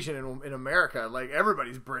invasion in America. Like,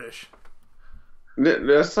 everybody's British.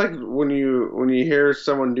 That's like when you hear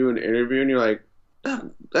someone do an interview and you're like,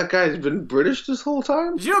 that guy's been British this whole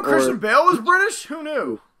time? Did you know Christian Bale was British? Who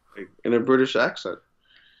knew? In a British accent.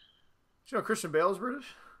 Did you know Christian Bale was British?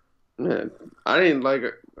 Yeah, I didn't like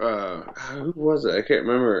who was it? I can't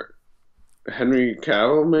remember. Henry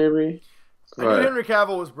Cavill, maybe? I knew Henry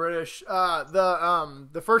Cavill was British.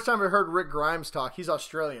 The first time I heard Rick Grimes talk, he's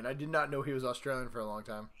Australian. I did not know he was Australian for a long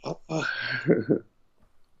time.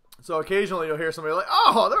 So occasionally you'll hear somebody like,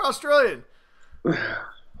 oh, they're Australian. Like,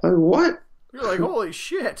 what? You're like, holy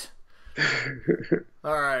shit.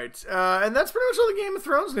 All right. And that's pretty much all the Game of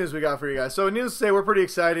Thrones news we got for you guys. So needless to say, we're pretty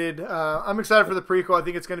excited. I'm excited for the prequel. I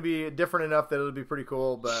think it's going to be different enough that it'll be pretty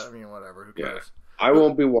cool. But, I mean, whatever. Who cares? Yeah. I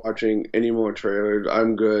won't be watching any more trailers.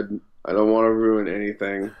 I'm good. I don't want to ruin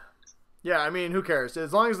anything. Yeah, I mean, who cares?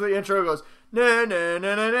 As long as the intro goes na na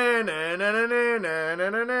na na na na na na na na na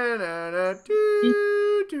na na na do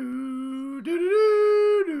do do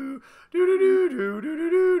do do do do do.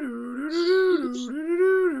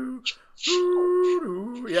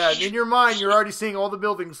 Yeah, in your mind, you're already seeing all the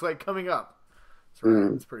buildings like coming up. That's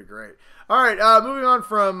right. That's pretty great. All right, moving on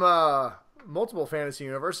from multiple fantasy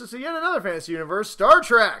universes to yet another fantasy universe. Star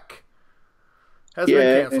Trek has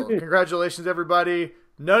been canceled. Congratulations, everybody.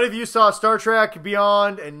 None of you saw Star Trek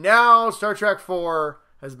Beyond, and now Star Trek 4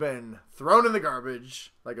 has been thrown in the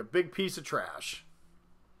garbage like a big piece of trash.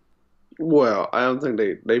 Well, I don't think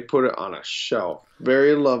they put it on a shelf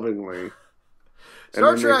very lovingly.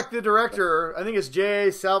 Star Trek, the director, I think it's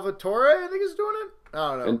J. Salvatore, I think is doing it.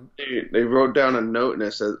 I don't know. And they wrote down a note and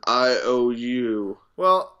it says, I owe you.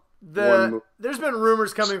 Well, there's been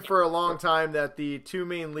rumors coming for a long time that the two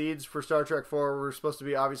main leads for Star Trek 4 were supposed to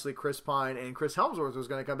be obviously Chris Pine, and Chris Hemsworth was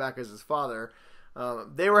going to come back as his father.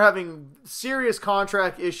 They were having serious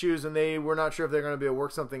contract issues, and they were not sure if they're going to be able to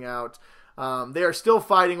work something out. They are still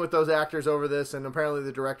fighting with those actors over this, and apparently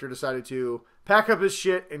the director decided to pack up his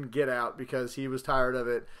shit and get out because he was tired of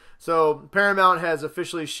it. So Paramount has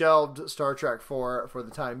officially shelved Star Trek 4 for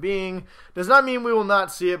the time being. Does not mean we will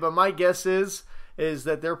not see it, but my guess is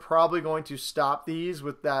that they're probably going to stop these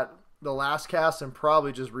with the last cast and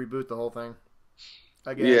probably just reboot the whole thing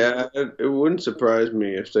again. Yeah, it wouldn't surprise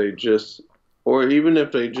me if they just Or even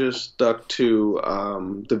if they just stuck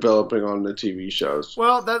to developing on the TV shows.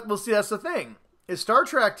 Well, we'll see. That's the thing. Is Star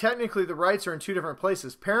Trek, technically the rights are in two different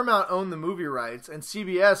places. Paramount owned the movie rights, and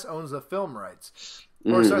CBS owns the film rights.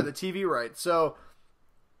 Or, sorry, the TV rights. So,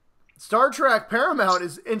 Star Trek, Paramount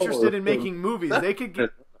is interested in making movies. They could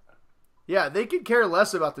they could care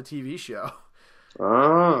less about the TV show.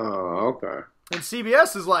 Oh, okay. And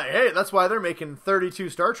CBS is like, hey, that's why they're making 32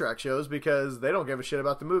 Star Trek shows, because they don't give a shit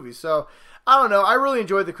about the movies. So, I don't know. I really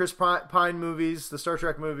enjoyed the Chris Pine movies, the Star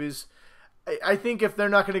Trek movies. I think if they're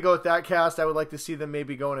not going to go with that cast, I would like to see them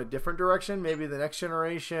maybe go in a different direction. Maybe the Next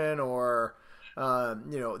Generation or,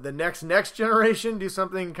 the next generation, do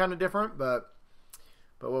something kind of different. But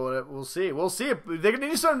we'll see. We'll see. They're going to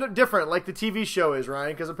do something different like the TV show is,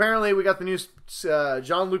 Ryan, because apparently we got the new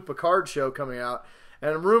Jean-Luc Picard show coming out.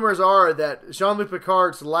 And rumors are that Jean-Luc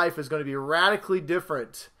Picard's life is going to be radically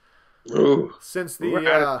different since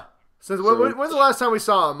the... when's the last time we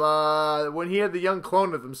saw him? When he had the young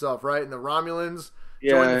clone of himself, right? And the Romulans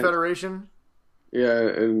joined the Federation? Yeah,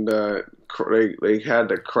 and they had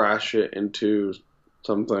to crash it into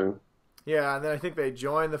something. Yeah, and then I think they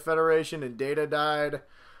joined the Federation and Data died.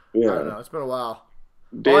 Yeah. I don't know. It's been a while.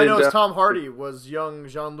 All I know is Tom Hardy was young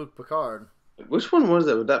Jean-Luc Picard. Which one was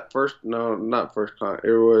it? Was that first? No, not first contact.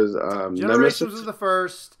 It was Generations Nemesis? was the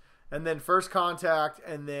first, and then First Contact,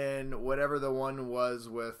 and then whatever the one was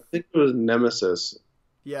with... I think it was Nemesis.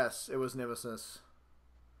 Yes, it was Nemesis.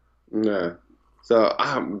 Yeah. So,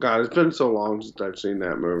 God, it's been so long since I've seen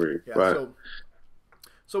that movie. Yeah, but...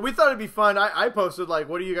 So we thought it'd be fun. I posted, like,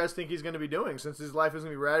 what do you guys think he's going to be doing since his life is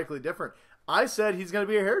going to be radically different? I said he's going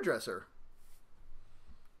to be a hairdresser.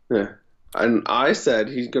 Yeah. And I said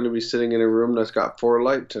he's going to be sitting in a room that's got 4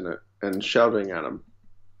 lights in it and shouting at him.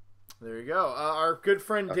 There you go. Our good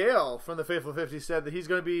friend Dale from the Faithful 50 said that he's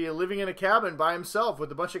going to be living in a cabin by himself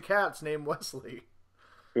with a bunch of cats named Wesley.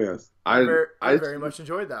 Yes. I very much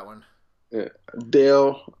enjoyed that one. Yeah.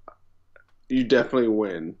 Dale, you definitely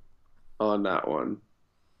win on that one.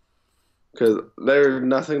 Because there's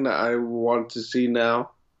nothing that I want to see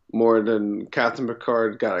now more than Captain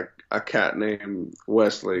Picard got a cat named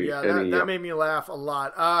Wesley. Yeah, that made me laugh a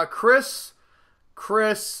lot. Chris,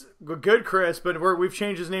 good Chris, but we've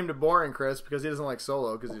changed his name to Boring Chris because he doesn't like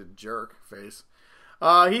Solo because he's a jerk face.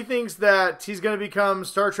 He thinks that he's going to become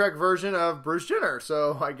Star Trek version of Bruce Jenner,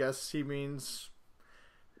 so I guess he means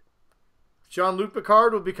Jean-Luc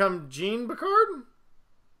Picard will become Jean Picard?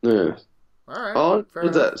 Yeah. All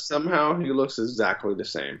right. That somehow he looks exactly the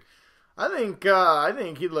same. I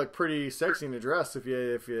think he'd look pretty sexy in a dress if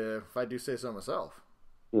I do say so myself.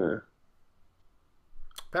 Yeah.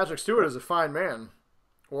 Patrick Stewart is a fine man,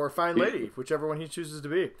 or a fine lady, whichever one he chooses to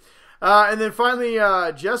be. And then finally,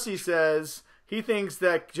 Jesse says he thinks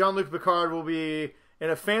that Jean-Luc Picard will be in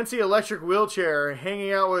a fancy electric wheelchair,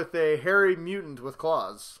 hanging out with a hairy mutant with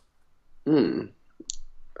claws.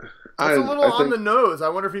 It's a little on the nose. I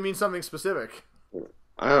wonder if he means something specific.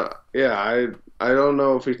 I don't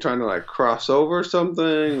know if he's trying to like cross over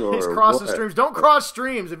something or he's crossing streams. Don't cross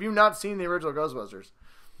streams if you've not seen the original Ghostbusters.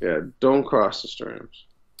 Yeah, don't cross the streams.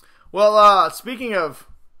 Well, speaking of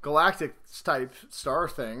galactic type star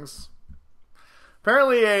things,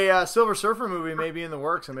 apparently a Silver Surfer movie may be in the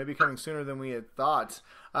works and may be coming sooner than we had thought.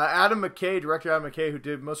 Director Adam McKay,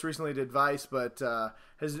 who most recently did Vice, but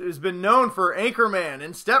has been known for Anchorman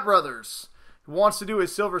and Step Brothers, wants to do a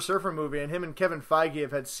Silver Surfer movie, and him and Kevin Feige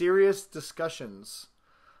have had serious discussions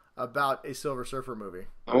about a Silver Surfer movie.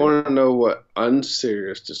 I want to know what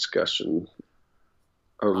unserious discussion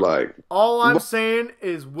are like. All I'm saying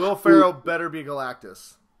is Will Ferrell better be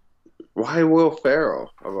Galactus. Why Will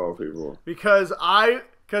Ferrell, of all people? Because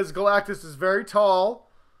Galactus is very tall.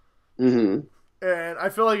 Mm-hmm. And I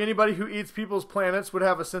feel like anybody who eats people's planets would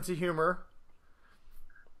have a sense of humor.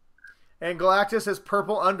 And Galactus has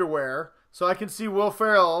purple underwear. So I can see Will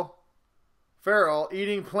Ferrell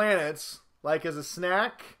eating planets like as a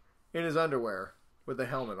snack in his underwear with a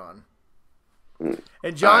helmet on.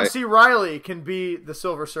 And John C. Reilly can be the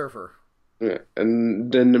Silver Surfer. Yeah,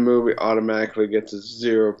 and then the movie automatically gets a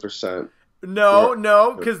 0%.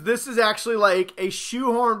 No, because this is actually like a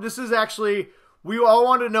shoehorn. This is actually, we all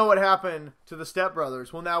wanted to know what happened to the Step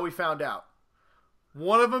Brothers. Well, now we found out.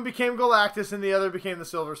 One of them became Galactus and the other became the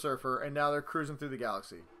Silver Surfer, and now they're cruising through the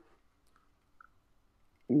galaxy.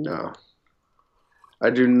 No. I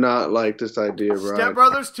do not like this idea, Brian. Step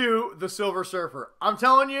Brothers 2, The Silver Surfer. I'm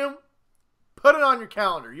telling you, put it on your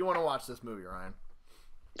calendar. You want to watch this movie, Ryan.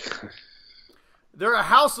 They're a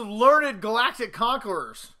house of learned galactic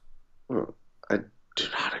conquerors. Well, I do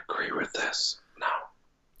not agree with this. No.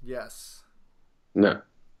 Yes. No.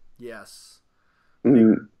 Yes.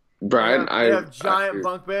 Brian, They have giant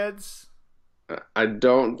bunk beds. I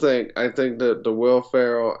don't think. I think that the Will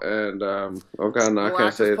Ferrell and oh god, no, I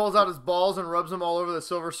can't say Galactus it. pulls out his balls and rubs them all over the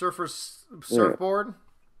Silver Surfer's surfboard.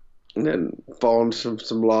 And then falling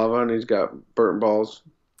some lava, and he's got burnt balls.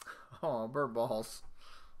 Oh, burnt balls.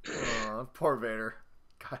 Oh, poor Vader.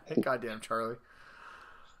 Goddamn Charlie.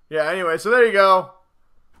 Yeah. Anyway, so there you go.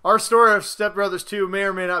 Our story of Step Brothers 2 may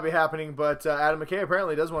or may not be happening, but Adam McKay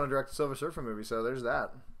apparently does want to direct a Silver Surfer movie, so there's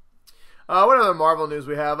that. What other Marvel news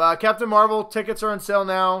we have? Captain Marvel tickets are on sale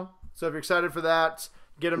now, so if you're excited for that,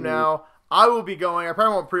 get them now. I will be going. I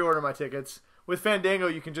probably won't pre-order my tickets. With Fandango,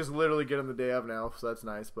 you can just literally get them the day of now, so that's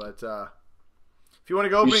nice. But if you want to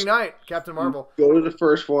go opening night, Captain Marvel. Go to the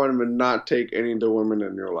first one and not take any of the women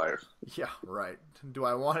in your life. Yeah, right. Do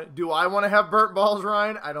I want to have burnt balls,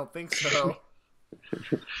 Ryan? I don't think so.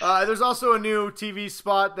 There's also a new TV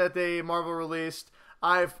spot that Marvel released.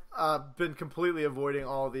 I've been completely avoiding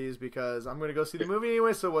all of these because I'm going to go see the movie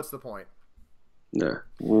anyway, so what's the point? Yeah.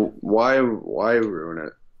 Why ruin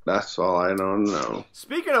it? That's all I don't know.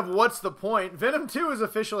 Speaking of what's the point, Venom 2 is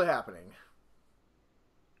officially happening.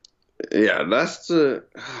 Yeah, that's the...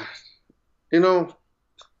 You know,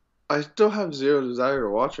 I still have zero desire to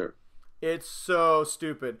watch it. It's so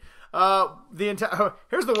stupid.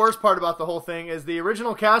 Here's the worst part about the whole thing is the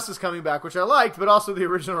original cast is coming back, which I liked, but also the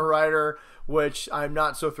original writer, which I'm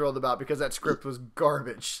not so thrilled about because that script was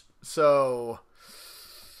garbage. So,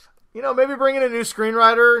 maybe bring in a new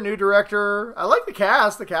screenwriter, new director. I like the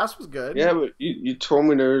cast. The cast was good. Yeah, but you told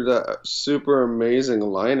me there's a super amazing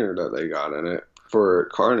liner that they got in it for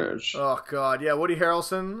Carnage. Oh, God. Yeah, Woody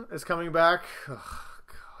Harrelson is coming back. Oh,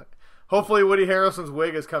 God. Hopefully Woody Harrelson's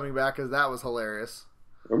wig is coming back because that was hilarious.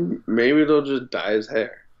 Or maybe they'll just dye his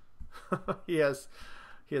hair. He has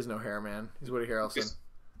no hair, man. He's Woody Harrelson.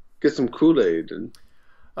 Get some Kool-Aid. And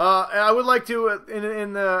I would like to,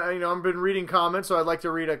 in the, I've been reading comments, so I'd like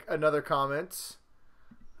to read another comment.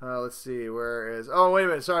 Let's see, where is... Oh, wait a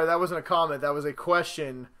minute. Sorry, that wasn't a comment. That was a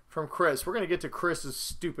question from Chris. We're going to get to Chris's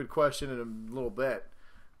stupid question in a little bit.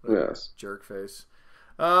 Yes. Jerk face.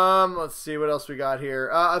 Let's see what else we got here.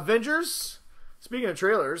 Avengers. Speaking of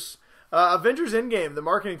trailers... Avengers Endgame, the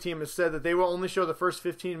marketing team has said that they will only show the first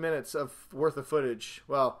 15 minutes worth of footage.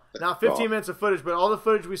 Well, not 15 minutes of footage, but all the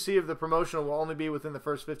footage we see of the promotional will only be within the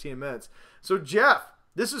first 15 minutes. So, Jeff,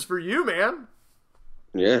 this is for you, man.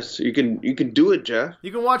 Yes, you can do it, Jeff.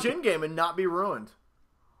 You can watch Endgame and not be ruined.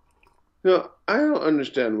 I don't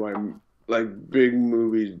understand why big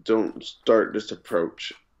movies don't start this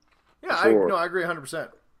approach. Yeah, I agree 100%.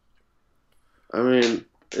 I mean...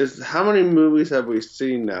 How many movies have we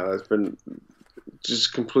seen now that's been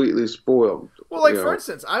just completely spoiled? Well, for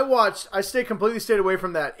instance, I completely stayed away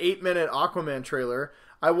from that 8-minute Aquaman trailer.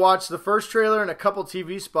 I watched the first trailer and a couple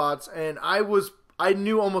TV spots, and I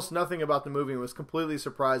knew almost nothing about the movie and was completely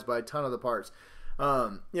surprised by a ton of the parts.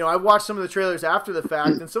 I watched some of the trailers after the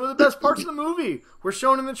fact, and some of the best parts of the movie were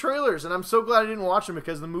shown in the trailers, and I'm so glad I didn't watch them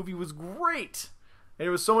because the movie was great. And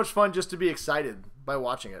it was so much fun just to be excited by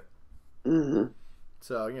watching it. Mm-hmm.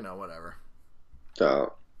 So, whatever.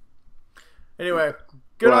 So, anyway,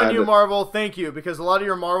 good on you, Marvel. Thank you, because a lot of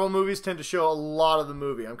your Marvel movies tend to show a lot of the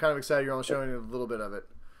movie. I'm kind of excited you're only showing a little bit of it.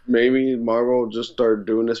 Maybe Marvel will just start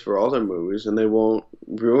doing this for all their movies, and they won't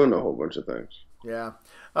ruin a whole bunch of things. Yeah.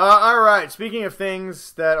 All right, speaking of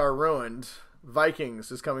things that are ruined, Vikings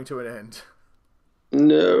is coming to an end.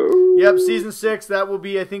 No. Yep, Season 6, that will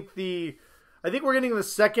be, I think we're getting the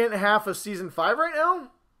second half of Season 5 right now?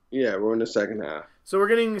 Yeah, we're in the second half. So we're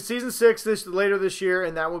getting Season 6 later this year,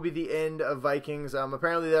 and that will be the end of Vikings.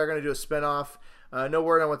 Apparently they're going to do a spinoff. No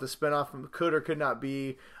word on what the spinoff could or could not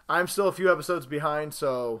be. I'm still a few episodes behind,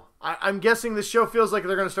 so I'm guessing this show feels like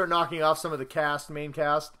they're going to start knocking off some of the main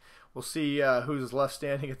cast. We'll see who's left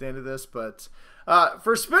standing at the end of this. But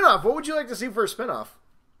for a spinoff, what would you like to see for a spinoff?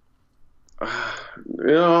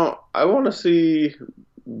 I want to see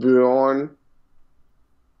Bjorn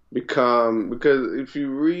because if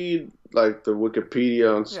you read the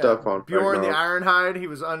Wikipedia and stuff on Bjorn the Ironhide, he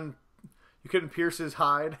was you couldn't pierce his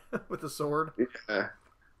hide with a sword. Yeah.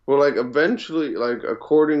 Well, eventually,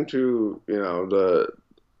 according to the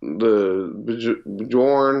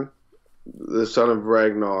Bjorn, the son of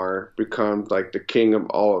Ragnar, becomes the king of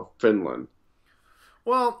all of Finland.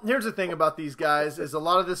 Well, here's the thing about these guys is a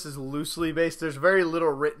lot of this is loosely based. There's very little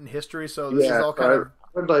written history, so this is all kind of...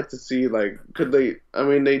 I would like to see, could they... I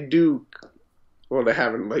mean, they do... Well, they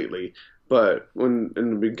haven't lately, but in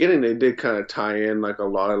the beginning they did kind of tie in, a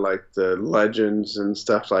lot of, the legends and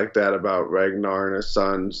stuff like that about Ragnar and his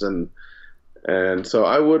sons, and so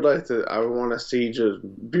I would want to see just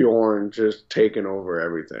Bjorn just taking over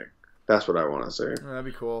everything. That's what I want to see. That'd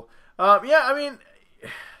be cool. Yeah, I mean,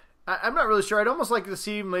 I'm not really sure. I'd almost like to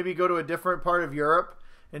see maybe go to a different part of Europe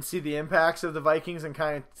and see the impacts of the Vikings and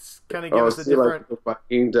kind of give us a different, like the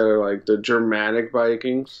Vikings that are like the Germanic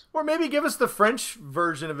Vikings, or maybe give us the French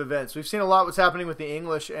version of events. We've seen a lot what's happening with the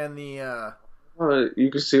English and the. You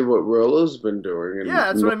can see what Rolo's been doing. Yeah,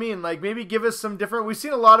 that's what I mean. Like maybe give us some different. We've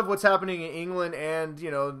seen a lot of what's happening in England and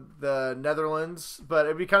the Netherlands, but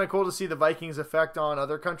it'd be kind of cool to see the Vikings' effect on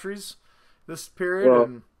other countries this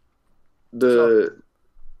period. Well,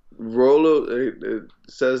 Rollo, it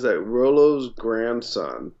says that Rollo's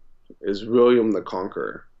grandson is William the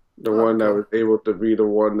Conqueror, the one that was able to be the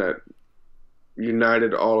one that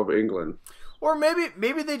united all of England. Or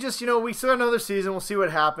maybe they just, we still have another season. We'll see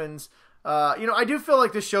what happens. I do feel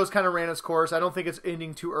like this show's kind of ran its course. I don't think it's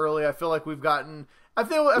ending too early. I feel like we've gotten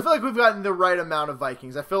the right amount of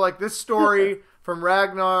Vikings. I feel like this story from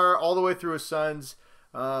Ragnar all the way through his sons.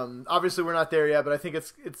 Obviously we're not there yet, but I think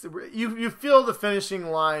it's you feel the finishing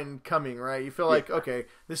line coming, right? You feel like okay,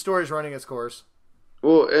 this story's running its course.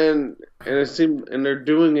 Well, and it seems, and they're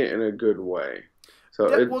doing it in a good way. So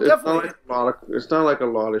it's not like a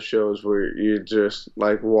lot of shows where you just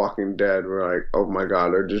like Walking Dead, where like, oh my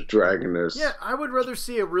god, they're just dragging this. Yeah, I would rather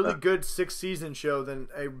see a really good 6-season show than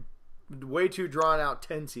a way too drawn out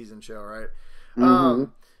 10-season show, right?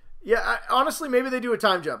 Mm-hmm. Yeah, honestly, maybe they do a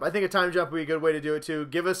time jump. I think a time jump would be a good way to do it too.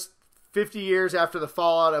 Give us 50 years after the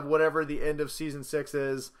fallout of whatever the end of season 6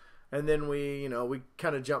 is, and then we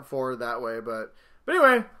kind of jump forward that way. But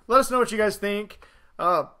anyway, let us know what you guys think.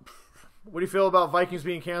 What do you feel about Vikings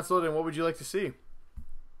being canceled, and what would you like to see?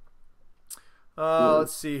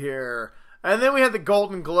 Let's see here. And then we had the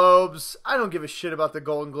Golden Globes. I don't give a shit about the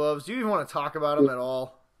Golden Globes. Do you even want to talk about them at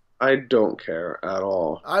all? I don't care at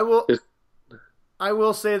all. I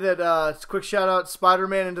will say that quick shout out,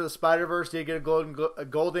 Spider-Man Into the Spider-Verse did get a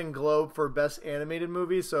Golden Globe for Best Animated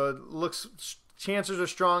Movie, so it looks, chances are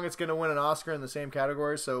strong it's going to win an Oscar in the same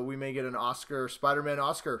category, so we may get an Oscar, Spider-Man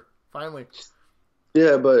Oscar, finally.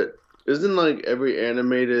 Yeah, but isn't like every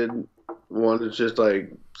animated one is just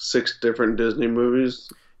like 6 different Disney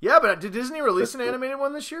movies? Yeah, but did Disney release an animated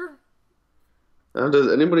one this year?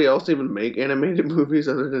 Does anybody else even make animated movies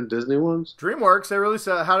other than Disney ones? DreamWorks, they release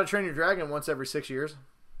How to Train Your Dragon once every 6 years.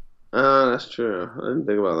 That's true. I didn't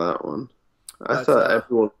think about that one. I thought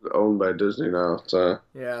everyone's owned by Disney now. So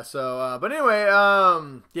yeah. So, but anyway, I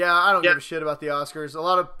don't give a shit about the Oscars. A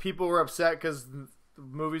lot of people were upset because the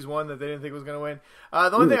movies won that they didn't think was going to win.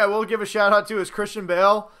 The only thing I will give a shout out to is Christian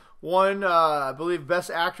Bale won, I believe,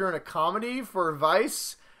 Best Actor in a Comedy for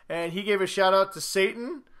Vice, and he gave a shout out to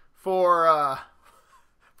Satan for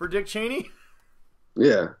Dick Cheney.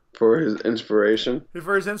 Yeah, for his inspiration.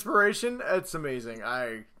 It's amazing.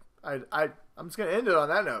 I'm just gonna end it on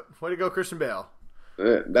that note. Way to go, Christian Bale.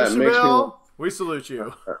 Christian Bale, we salute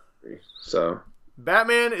you. So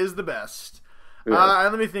Batman is the best. Yeah.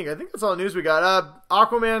 And let me think. I think that's all the news we got.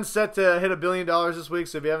 Aquaman's set to hit $1 billion this week,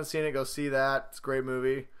 so if you haven't seen it, go see that. It's a great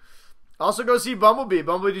movie. Also, go see Bumblebee.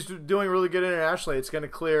 Bumblebee's doing really good internationally. Looks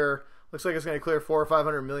like it's going to clear $400 or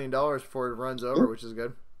 $500 million before it runs over, which is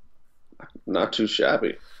good. Not too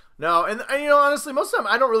shabby. No, and honestly, most of the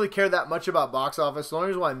time I don't really care that much about box office. The only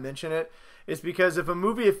reason why I mention it is because if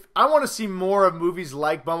I want to see more of movies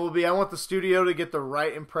like Bumblebee, I want the studio to get the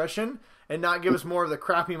right impression and not give us more of the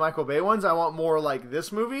crappy Michael Bay ones. I want more like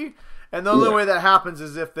this movie. And the only way that happens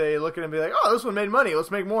is if they look at it and be like, oh, this one made money.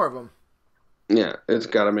 Let's make more of them. Yeah, it's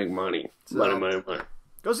got to make money. Money.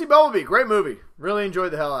 Go see Bumblebee. Great movie. Really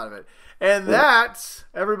enjoyed the hell out of it. And that,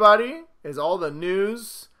 everybody, is all the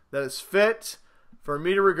news that is fit for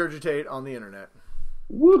me to regurgitate on the internet.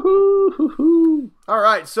 Woohoo! All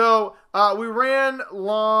right, so we ran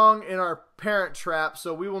long in our Parent Trap,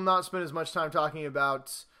 so we will not spend as much time talking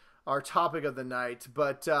about our topic of the night.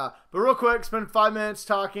 But real quick, spend 5 minutes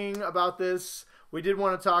talking about this. We did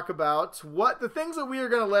want to talk about the things that we are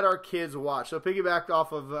going to let our kids watch. So piggybacked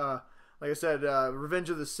off of, like I said, Revenge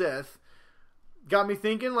of the Sith. Got me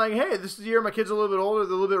thinking, like, hey, this is the year my kids are a little bit older.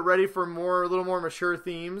 They're a little bit ready for a little more mature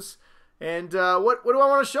themes. And what do I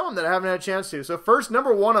want to show them that I haven't had a chance to? So first,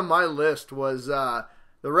 number 1 on my list was the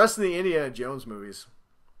rest of the Indiana Jones movies.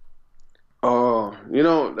 Oh,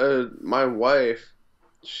 my wife,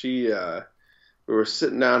 we were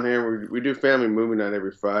sitting down here. We do family movie night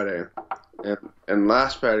every Friday. And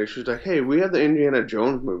last Friday, she was like, hey, we have the Indiana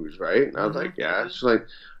Jones movies, right? And I was like, yeah. She's like,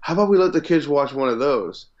 how about we let the kids watch one of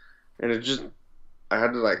those? And I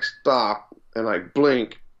had to like stop and like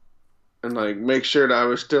blink and like make sure that I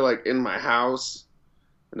was still like in my house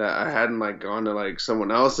and that I hadn't like gone to like someone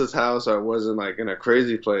else's house or I wasn't like in a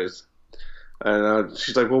crazy place. And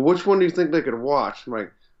she's like, well, which one do you think they could watch? I'm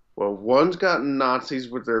like, Well, one's got Nazis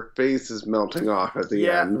with their faces melting off at the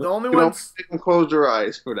Yeah, end. the only You don't ones. make them close their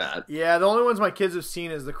eyes for that. Yeah, the only ones my kids have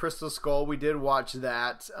seen is the Crystal Skull. We did watch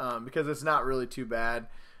that because it's not really too bad,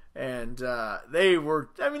 and they were.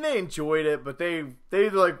 I mean, they enjoyed it, but they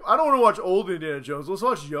like. I don't want to watch old Indiana Jones. Let's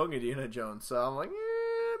watch young Indiana Jones. So I'm like,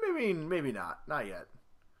 maybe not yet.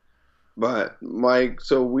 But Mike,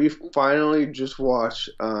 so we finally just watched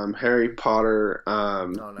Harry Potter, Oh,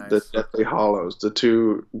 nice. the Deathly Hollows, the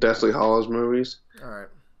two Deathly Hollows movies. All right,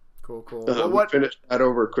 cool. We finished that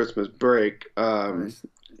over Christmas break. Nice.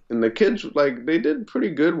 And the kids, like, they did pretty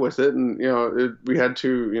good with it. And, we had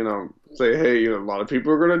to, say, hey, a lot of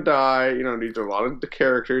people are going to die. These are a lot of the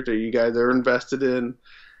characters that you guys are invested in.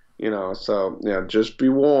 So, just be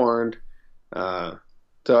warned. So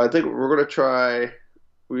I think we're going to try.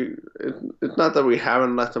 It's not that we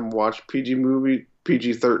haven't let them watch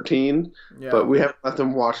PG-13, Yeah. but we haven't let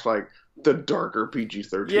them watch, like, the darker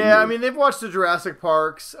PG-13 Yeah, I movies. mean, they've watched the Jurassic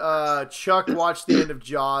Parks. Chuck watched the end of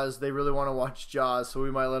Jaws. They really want to watch Jaws, so we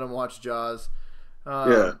might let them watch Jaws.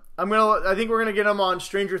 Yeah. I think we're gonna get them on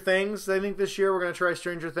Stranger Things. I think this year we're gonna try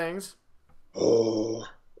Stranger Things. Oh,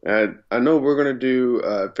 and I know we're going to do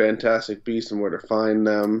Fantastic Beasts and Where to Find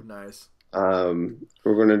Them. Nice.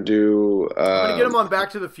 We're going to do... I'm gonna get them on Back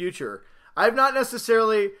to the Future. I've not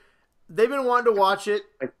necessarily. They've been wanting to watch it.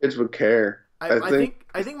 My kids would care. I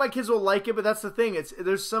think my kids will like it, but that's the thing.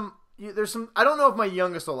 There's some. I don't know if my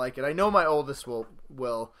youngest will like it. I know my oldest will.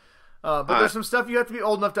 But there's some stuff you have to be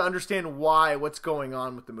old enough to understand what's going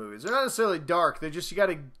on with the movies. They're not necessarily dark. You got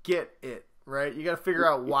to get it right. You got to figure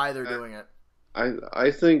out why they're doing it.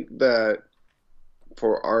 I think that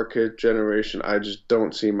for our kid generation, I just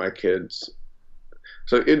don't see my kids.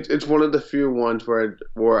 So it's one of the few ones where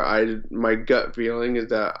my gut feeling is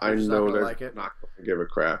that I know they're not going to give a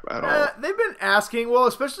crap at all. They've been asking, well,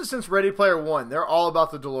 especially since Ready Player One, they're all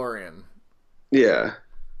about the DeLorean. Yeah.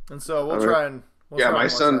 And so we'll try and my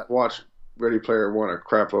son watched Ready Player One a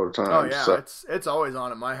crap load of times. Oh yeah, so. it's always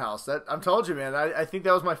on at my house. I'm told you, man. I think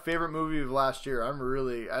that was my favorite movie of last year.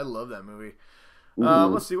 I love that movie.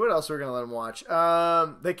 Let's see what else we're gonna let them watch.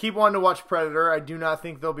 They keep wanting to watch Predator. I do not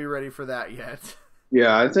think they'll be ready for that yet.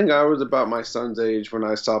 Yeah, I think I was about my son's age when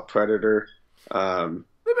I saw Predator.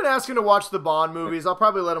 They've been asking to watch the Bond movies. I'll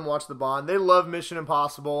probably let them watch the Bond. They love Mission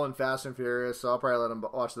Impossible and Fast and Furious, so I'll probably let them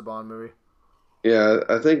watch the Bond movie. Yeah,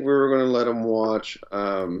 I think we were going to let them watch.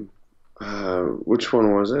 Which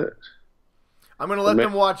one was it? I'm going to let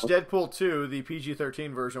them watch Deadpool 2, the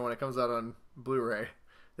PG-13 version, when it comes out on Blu-ray.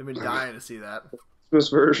 They've been dying to see that. This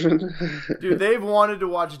version? Dude, they've wanted to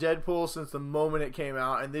watch Deadpool since the moment it came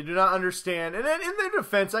out, and they do not understand. And in their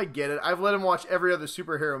defense, I get it. I've let them watch every other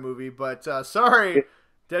superhero movie, but sorry,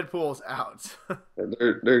 Deadpool's out.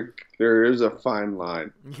 There is a fine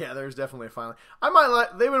line. Yeah, there's definitely a fine line. I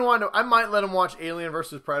might let them watch Alien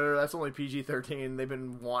versus Predator. That's only PG-13. They've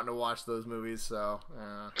been wanting to watch those movies, so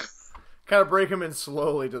kind of break them in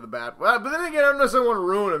slowly to the bad. Well, but then again, I don't necessarily want to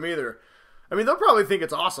ruin them either. I mean, they'll probably think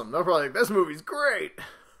it's awesome. They'll probably think, this movie's great.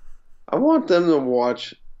 I want them to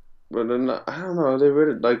watch, but I don't know. They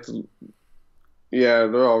rated yeah,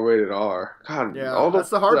 they're all rated R. God, yeah, that's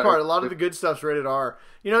the hard part. A lot of the good stuff's rated R.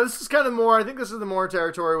 This is kind of more. I think this is the more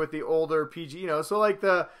territory with the older PG. So like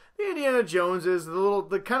the Indiana Joneses,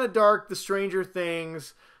 the kind of dark, the Stranger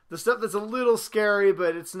Things, the stuff that's a little scary,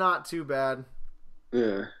 but it's not too bad.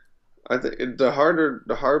 Yeah. I think the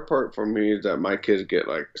hard part for me is that my kids get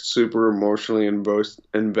like super emotionally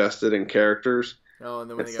invested in characers. Oh, and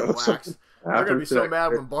then when they get waxed, they're gonna be so mad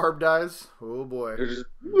when Barb dies. Oh boy, they just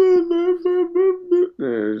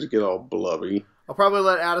get all blubby. I'll probably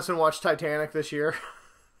let Addison watch Titanic this year.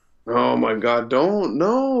 Oh my God! Don't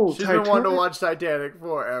no. She's been wanting to watch Titanic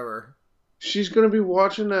forever. She's gonna be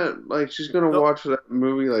watching that. Like she's gonna watch that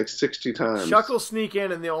movie like 60 times. Chuck will sneak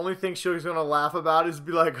in, and the only thing she's gonna laugh about is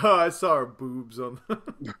be like, "Oh, I saw her boobs on."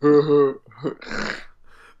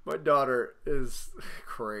 My daughter is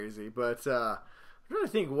crazy, but I'm trying to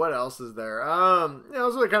think what else is there.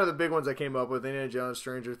 Those are kind of the big ones I came up with: Indiana Jones,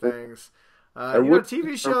 Stranger Things.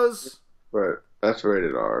 TV shows. But that's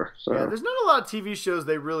rated R. So. Yeah, there's not a lot of TV shows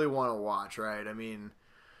they really want to watch, right? I mean,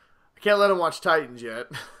 I can't let them watch Titans yet.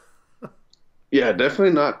 Yeah,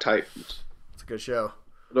 definitely not Titans. It's a good show.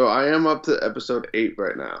 No, I am up to episode 8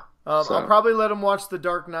 right now. I'll probably let them watch The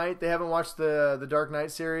Dark Knight. They haven't watched the Dark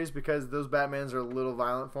Knight series because those Batmans are a little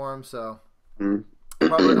violent for them. So I'll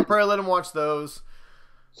probably let them watch those.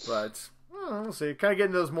 But we'll see. Kind of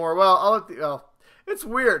getting those more. Well, it's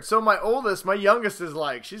weird. So my youngest is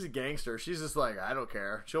like, she's a gangster. She's just like, I don't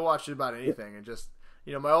care. She'll watch about anything and just.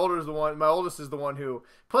 My oldest is the one who.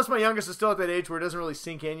 Plus, my youngest is still at that age where it doesn't really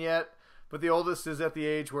sink in yet. but the oldest is at the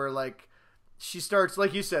age where, like, she starts,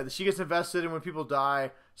 like you said, she gets invested in when people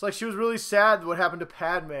die. It's like she was really sad what happened to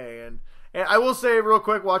Padme. And I will say real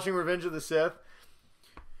quick, watching Revenge of the Sith,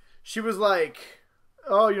 she was like,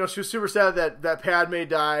 oh, you know, she was super sad that Padme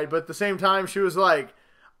died, but at the same time, she was like,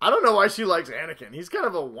 I don't know why she likes Anakin. He's kind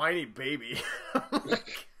of a whiny baby.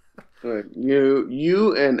 Like,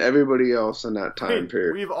 you and everybody else in that time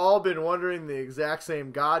period. We've all been wondering the exact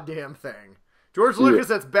same goddamn thing. George Lucas,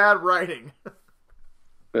 that's bad writing.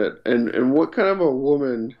 And what kind of a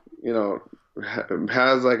woman, you know,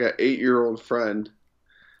 has like an 8-year-old friend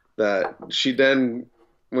that she then,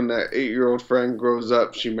 when that 8-year-old friend grows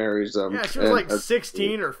up, she marries them. Yeah, she was like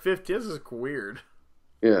 16 or 15. This is weird.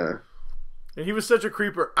 Yeah. And he was such a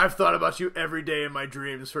creeper. I've thought about you every day in my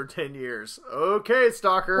dreams for 10 years. Okay,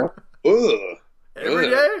 stalker. Ugh. Every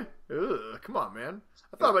day? Ugh. Come on, man.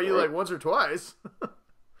 I thought about you like once or twice.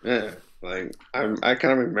 Yeah. Like, I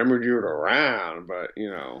kind of remembered you were around, but, you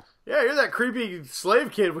know. Yeah, you're that creepy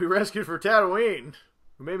slave kid we rescued for Tatooine.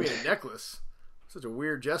 Who made me a necklace. Such a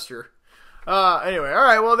weird gesture. Anyway, all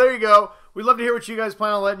right, well, there you go. We'd love to hear what you guys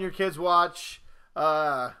plan on letting your kids watch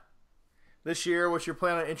this year, what you're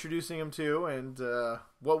planning on introducing them to, and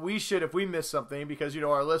what we should if we missed something, because, you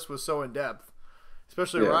know, our list was so in-depth.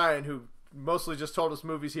 Especially Ryan, who mostly just told us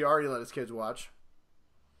movies he already let his kids watch.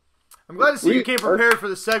 I'm glad to see you came prepared for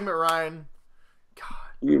the segment, Ryan. God.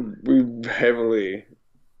 We heavily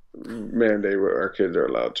mandate what our kids are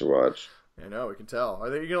allowed to watch. I know, we can tell. Are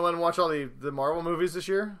you going to let them watch all the Marvel movies this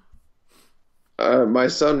year? My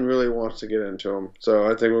son really wants to get into them, so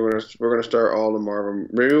I think we're gonna start all the Marvel.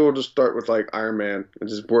 Maybe we'll just start with like Iron Man and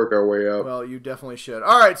just work our way up. Well, you definitely should.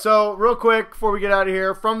 All right, so real quick before we get out of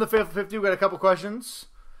here, from the 50, we got a couple questions.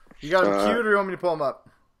 You got them queued, or you want me to pull them up?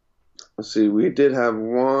 Let's see. We did have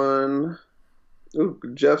one. Ooh,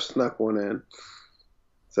 Jeff snuck one in.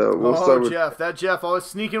 So we'll start with Jeff. That Jeff always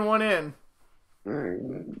sneaking one in.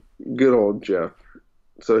 Good old Jeff.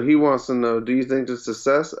 So he wants to know, do you think the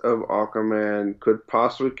success of Aquaman could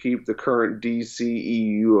possibly keep the current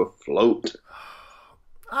DCEU afloat?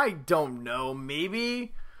 I don't know.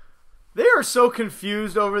 Maybe. They are so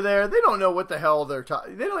confused over there. They don't know what the hell they're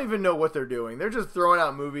talking. They don't even know what they're doing. They're just throwing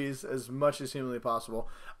out movies as much as humanly possible.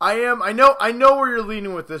 I know where you're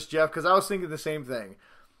leaning with this, Jeff, because I was thinking the same thing.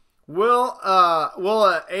 Will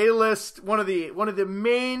a A-list, one of the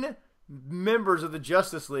main members of the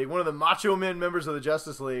Justice League, one of the Macho Men members of the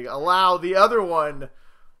Justice League, allow the other one,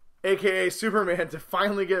 aka Superman, to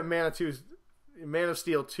finally get Man of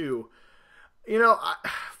Steel 2? You know,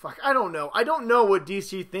 I don't know. I don't know what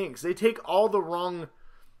DC thinks. They take all the wrong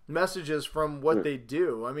messages from what they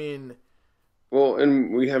do. I mean, well,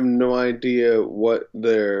 and we have no idea what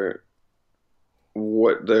their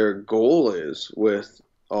goal is with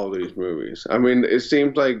all these movies. I mean, it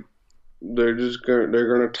seems like they're going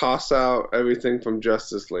to toss out everything from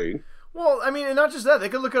Justice League. Well, I mean, and not just that. They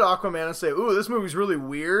could look at Aquaman and say, "Ooh, this movie's really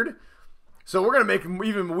weird, so we're going to make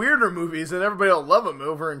even weirder movies, and everybody will love them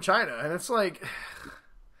over in China." And it's like,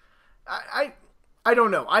 I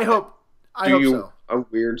don't know. I hope so. A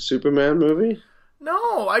weird Superman movie?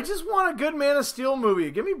 No, I just want a good Man of Steel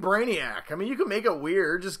movie. Give me Brainiac. I mean, you can make it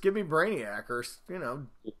weird. Just give me Brainiac, or, you know.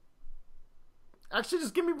 Actually,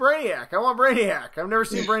 just give me Brainiac. I want Brainiac. I've never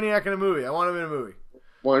seen Brainiac in a movie. I want him in a movie.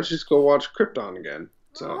 Why don't you just go watch Krypton again?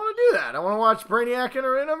 So. I want to do that. I want to watch Brainiac in a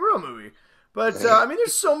real movie. But, I mean,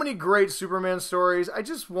 there's so many great Superman stories. I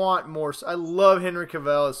just want more. I love Henry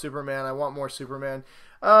Cavill as Superman. I want more Superman.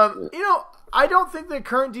 You know, I don't think the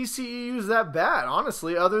current DCEU is that bad,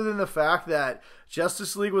 honestly, other than the fact that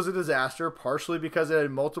Justice League was a disaster, partially because it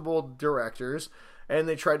had multiple directors, and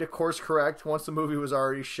they tried to course correct once the movie was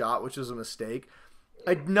already shot, which was a mistake.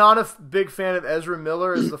 I'm not a big fan of Ezra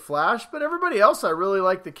Miller as the Flash, but everybody else, I really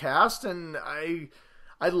like the cast, and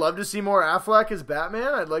I'd love to see more Affleck as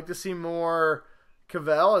Batman. I'd like to see more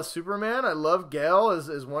Cavill as Superman. I love Gal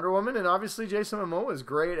as Wonder Woman, and obviously Jason Momoa is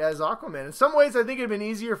great as Aquaman. In some ways, I think it'd been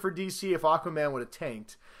easier for DC if Aquaman would have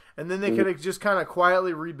tanked, and then they could have just kind of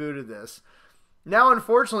quietly rebooted this. Now,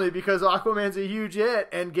 unfortunately, because Aquaman's a huge hit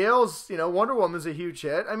and Gal's, you know, Wonder Woman's a huge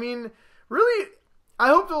hit. I mean, really, I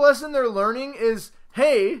hope the lesson they're learning is,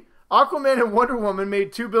 hey, Aquaman and Wonder Woman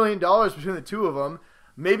made $2 billion between the two of them.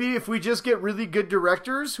 Maybe if we just get really good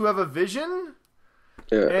directors who have a vision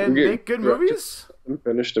and make good movies.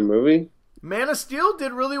 Finished a movie. Man of Steel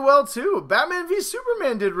did really well too. Batman v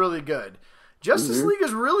Superman did really good. Justice League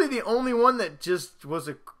is really the only one that just was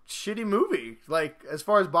a shitty movie, like as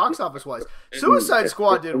far as box office wise. Suicide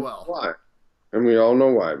Squad did well. Why? And we all know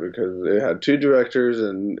why, because they had two directors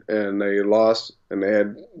and they lost, and they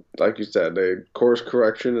had, like you said, they had course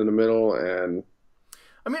correction in the middle, and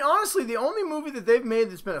I mean, honestly, the only movie that they've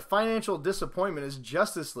made that's been a financial disappointment is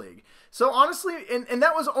Justice League. So honestly, and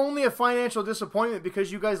that was only a financial disappointment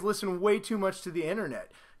because you guys listen way too much to the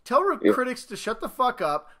internet. Tell critics to shut the fuck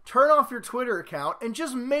up, turn off your Twitter account, and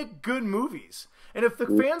just make good movies. And if the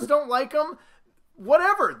fans don't like them,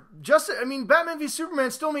 whatever. Batman v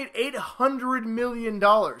Superman still made $800 million.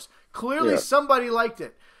 Clearly somebody liked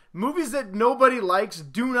it. Movies that nobody likes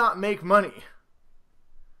do not make money.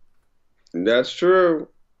 That's true.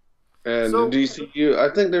 And the DCU,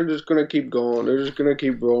 I think they're just gonna keep going. They're just gonna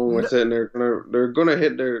keep rolling with it, and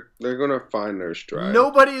they're gonna find their stride.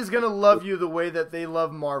 Nobody is gonna love you the way that they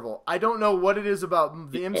love Marvel. I don't know what it is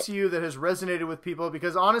about the MCU that has resonated with people,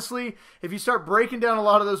 because honestly, if you start breaking down a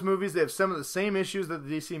lot of those movies, they have some of the same issues that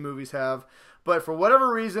the DC movies have. But for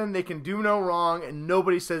whatever reason, they can do no wrong, and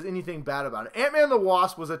nobody says anything bad about it. Ant-Man and the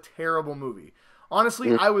Wasp was a terrible movie.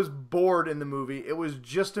 Honestly, I was bored in the movie. It was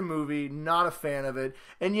just a movie, not a fan of it,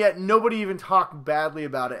 and yet nobody even talked badly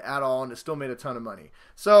about it at all, and it still made a ton of money.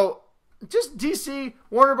 So, just DC,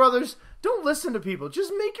 Warner Brothers, don't listen to people.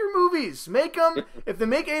 Just make your movies. Make them. If they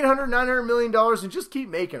make $800, $900 million, and just keep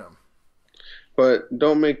making them. But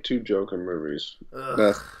don't make two Joker movies.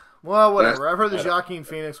 Well, whatever. I've heard the Joaquin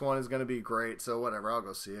Phoenix one is going to be great, so whatever. I'll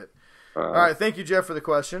go see it. All right, thank you, Jeff, for the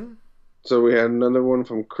question. So we had another one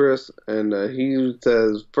from Chris, and he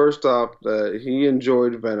says, first off, that he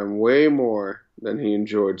enjoyed Venom way more than he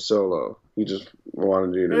enjoyed Solo. He just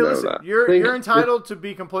wanted you to know that. You're entitled to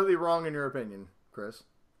be completely wrong in your opinion, Chris.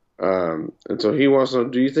 And so he wants to know,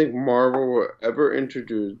 do you think Marvel will ever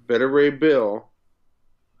introduce Beta Ray Bill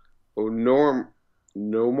or Namor?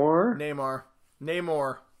 Namor.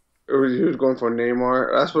 Or he was going for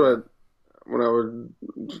Namor. That's what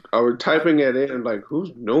I was typing it in and like,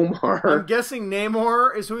 who's Nomar? I'm guessing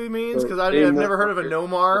Namor is who he means, because I've never heard of a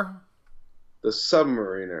Nomar. The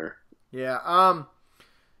submariner. Yeah.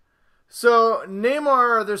 So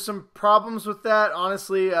Namor, there's some problems with that.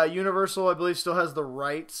 Honestly, Universal, I believe, still has the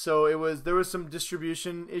rights. So there was some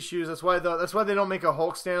distribution issues. That's why they don't make a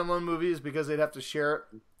Hulk standalone movie, is because they'd have to share it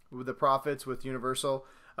with the profits with Universal.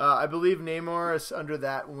 I believe Namor is under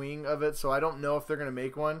that wing of it, so I don't know if they're going to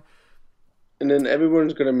make one. And then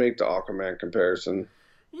everyone's going to make the Aquaman comparison.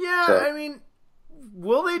 Yeah, so. I mean,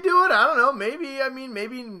 will they do it? I don't know. Maybe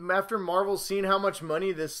after Marvel's seen how much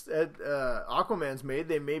money this Aquaman's made,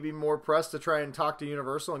 they may be more pressed to try and talk to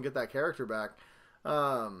Universal and get that character back.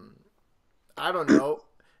 I don't know.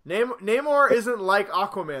 Namor isn't like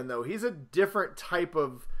Aquaman, though. He's a different type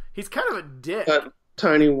of... He's kind of a dick.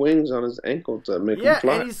 Tiny wings on his ankles that make him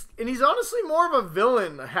fly. and he's honestly more of a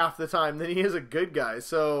villain half the time than he is a good guy.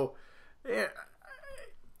 So... Yeah,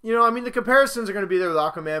 the comparisons are going to be there with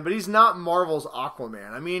Aquaman, but he's not Marvel's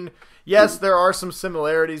Aquaman. I mean, yes, there are some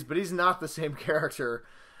similarities, but he's not the same character.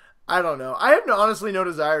 I don't know. I have honestly no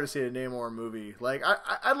desire to see a Namor movie. Like,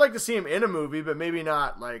 I'd like to see him in a movie, but maybe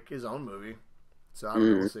not, like, his own movie. So, I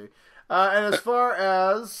don't know. We'll see. And as far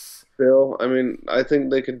as... Bill, I mean, I think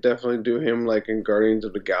they could definitely do him, like, in Guardians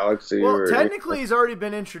of the Galaxy. Well, technically, he's already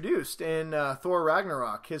been introduced in Thor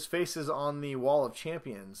Ragnarok. His face is on the Wall of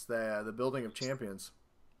Champions, the Building of Champions.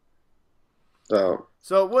 Oh.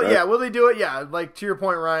 So, will they do it? Yeah, like, to your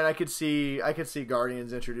point, Ryan, I could see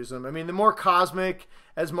Guardians introduce him. I mean, the more cosmic,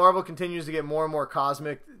 as Marvel continues to get more and more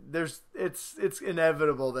cosmic, it's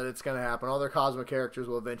inevitable that it's going to happen. All their cosmic characters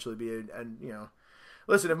will eventually be,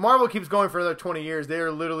 Listen, if Marvel keeps going for another 20 years, they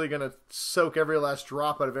are literally going to soak every last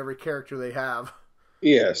drop out of every character they have.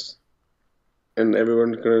 Yes. And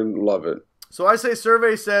everyone's going to love it. So I say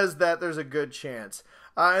survey says that there's a good chance.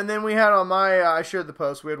 And then we had on I shared the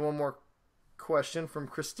post, we had one more question from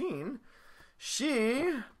Christine.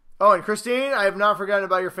 And Christine, I have not forgotten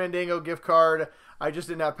about your Fandango gift card. I just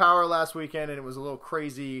didn't have power last weekend, and it was a little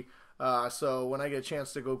crazy. So when I get a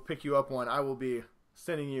chance to go pick you up one, I will be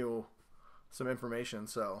sending you some information.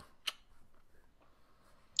 So,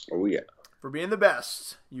 oh yeah, for being the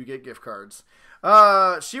best, you get gift cards.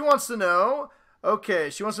 She wants to know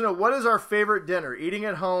what is our favorite dinner? Eating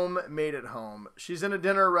at home, made at home. She's in a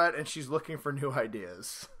dinner rut and she's looking for new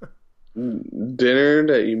ideas. Dinner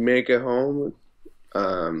that you make at home.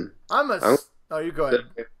 You go ahead.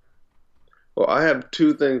 Well, I have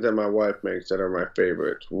two things that my wife makes that are my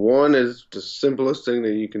favorites. One is the simplest thing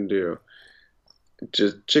that you can do.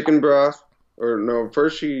 Just chicken broth. Or no,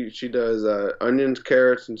 first she does onions,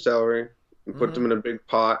 carrots, and celery, and puts them in a big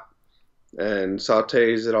pot, and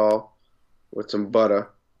sautés it all with some butter,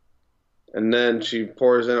 and then she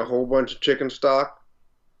pours in a whole bunch of chicken stock,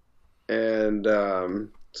 and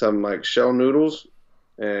some like shell noodles,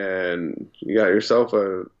 and you got yourself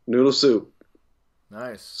a noodle soup.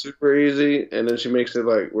 Nice. Super easy, and then she makes it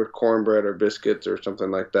like with cornbread or biscuits or something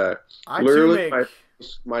like that. I Literally, too make.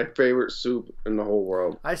 my favorite soup in the whole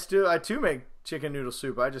world. I too make chicken noodle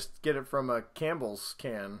soup. I just get it from a Campbell's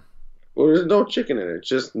can. Well, there's no chicken in it. It's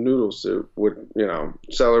just noodle soup with,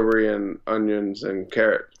 celery and onions and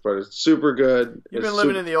carrots. But it's super good. You've been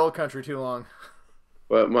living in the old country too long.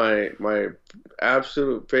 But my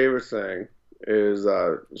absolute favorite thing is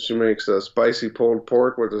she makes a spicy pulled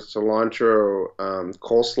pork with a cilantro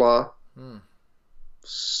coleslaw.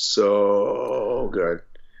 So good.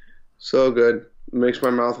 So good. Makes my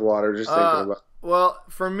mouth water just thinking about it. Well,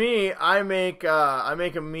 for me, I make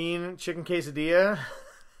a mean chicken quesadilla.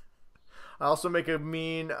 I also make a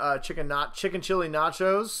mean chicken chili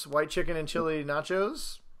nachos, white chicken and chili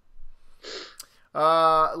nachos.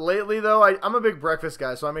 Lately though, I'm a big breakfast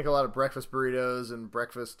guy, so I make a lot of breakfast burritos and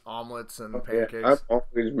breakfast omelets and pancakes. I'm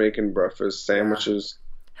always making breakfast sandwiches.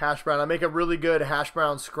 Yeah. Hash brown. I make a really good hash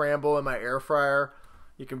brown scramble in my air fryer.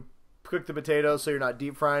 You can cook the potatoes so you're not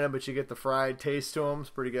deep frying them, but you get the fried taste to them. It's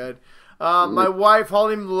pretty good. My wife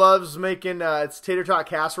Holly loves making it's tater tot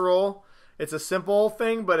casserole. It's a simple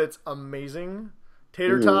thing, but it's amazing.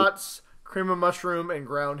 Tater tots, cream of mushroom, and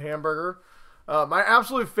ground hamburger. My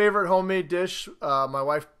absolute favorite homemade dish, my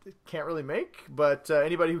wife can't really make, but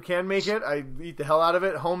anybody who can make it, I eat the hell out of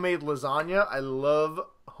it. Homemade lasagna. I love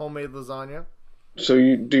homemade lasagna. So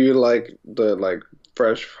do you like the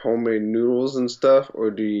fresh homemade noodles and stuff, or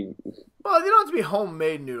do you? Well, they don't have to be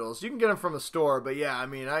homemade noodles. You can get them from a store, but yeah, I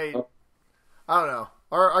mean, I don't know.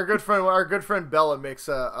 Our good friend Bella makes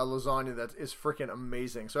a lasagna that is freaking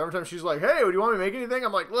amazing. So every time she's like, "Hey, do you want me to make anything?"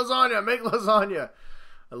 I'm like, "Lasagna, make lasagna."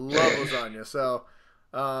 I love lasagna. So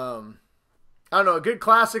I don't know. A good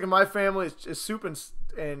classic in my family is soup and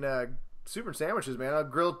sandwiches, man.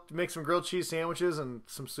 I'll make some grilled cheese sandwiches and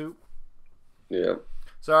some soup. Yeah.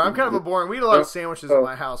 So I'm kind of a boring. We eat a lot of sandwiches in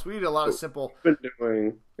my house. We eat a lot of simple. What we've been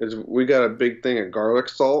doing is we got a big thing of garlic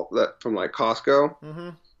salt from like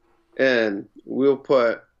Costco, and we'll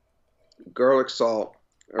put garlic salt,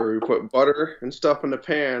 or we put butter and stuff in the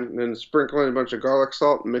pan, and then sprinkle in a bunch of garlic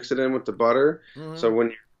salt and mix it in with the butter. So when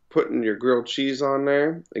you're putting your grilled cheese on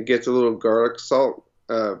there, it gets a little garlic salt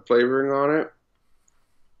flavoring on it.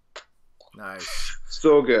 Nice.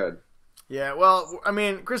 So good. Yeah, well, I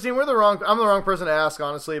mean, Christine, I'm the wrong person to ask,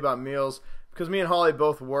 honestly, about meals, because me and Holly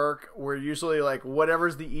both work. We're usually like,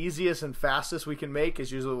 whatever's the easiest and fastest we can make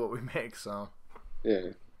is usually what we make, so.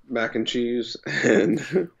 Yeah, mac and cheese.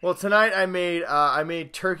 And well, tonight I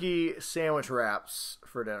made turkey sandwich wraps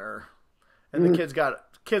for dinner, and the kids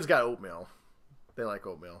got oatmeal. They like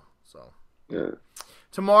oatmeal, so. Yeah.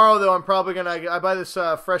 Tomorrow, though, I'm probably I buy this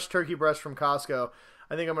fresh turkey breast from Costco.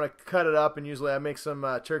 I think I'm gonna cut it up, and usually I make some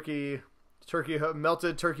melted turkey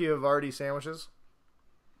Havarti sandwiches.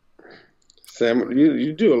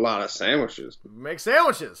 You do a lot of sandwiches. Make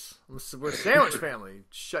sandwiches. We're a sandwich family.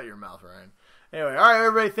 Shut your mouth, Ryan. Anyway, all right,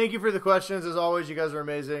 everybody. Thank you for the questions. As always, you guys are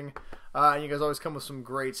amazing. And you guys always come with some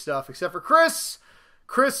great stuff, except for Chris.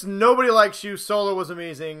 Chris, nobody likes you. Solo was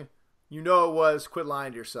amazing. You know it was. Quit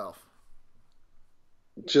lying to yourself.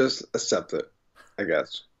 Just accept it, I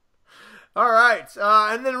guess. All right.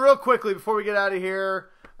 And then real quickly, before we get out of here,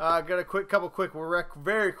 got a couple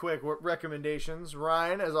very quick recommendations.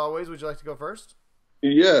 Ryan, as always, would you like to go first?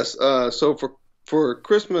 Yes. So for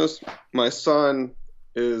Christmas, my son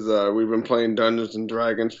is we've been playing Dungeons and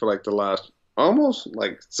Dragons for like the last almost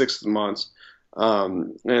like 6 months,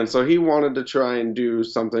 and so he wanted to try and do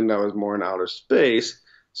something that was more in outer space.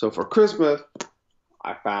 So for Christmas,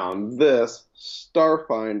 I found this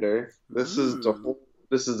Starfinder. This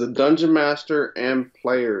is a Dungeon Master and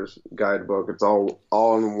Player's guidebook. It's all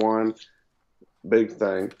in one big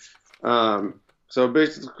thing. So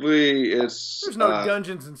basically, there's no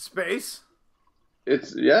dungeons in space.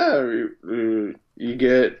 It's you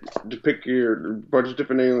get to pick your bunch of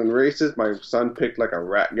different alien races. My son picked like a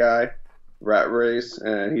rat race,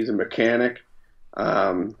 and he's a mechanic.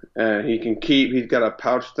 And he's got a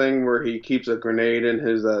pouch thing where he keeps a grenade in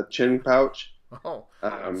his chin pouch. Oh,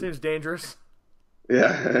 seems dangerous.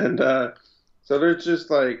 Yeah, and so there's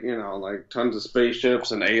just like tons of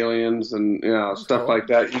spaceships and aliens and stuff like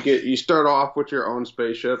that. You start off with your own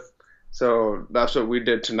spaceship. So that's what we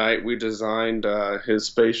did tonight. We designed his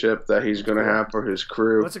spaceship that he's going to have for his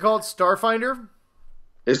crew. What's it called? Starfinder?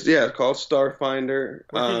 It's called Starfinder.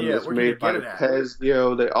 It's made by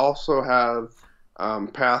Pezio. They also have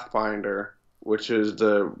Pathfinder, which is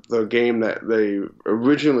the game that they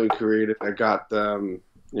originally created that got them,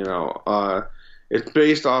 it's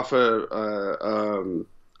based off of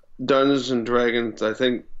Dungeons and Dragons, I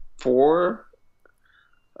think 4.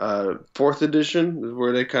 Fourth edition is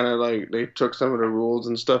where they kind of like they took some of the rules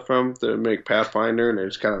and stuff from to make Pathfinder, and they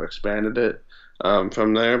just kind of expanded it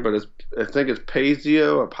from there. But I think it's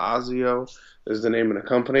Apazio is the name of the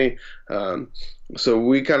company. So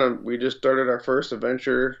we just started our first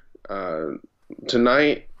adventure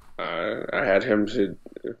tonight. I had him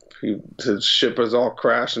his ship was all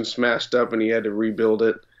crashed and smashed up, and he had to rebuild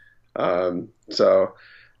it. So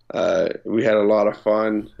we had a lot of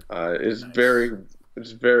fun. It's nice.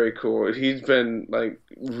 It's very cool. He's been like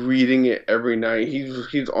reading it every night.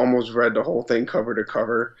 He's almost read the whole thing cover to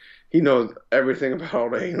cover. He knows everything about all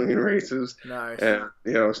the alien races. Nice. And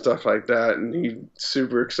stuff like that. And he's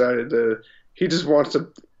super excited he just wants to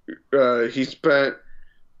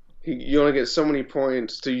you only get so many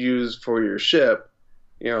points to use for your ship,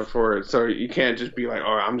 for it. So you can't just be like,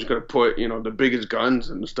 oh, I'm just gonna put, the biggest guns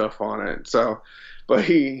and stuff on it. So but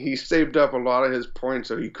he saved up a lot of his points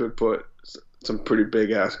so he could put some pretty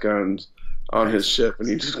big ass guns on his ship, and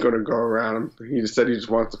he's just going to go around. He just said he just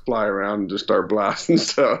wants to fly around and just start blasting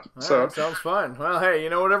stuff. So sounds fun. Well, hey,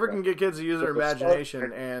 whatever can get kids to use their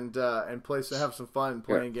imagination and place to have some fun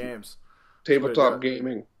playing games. Tabletop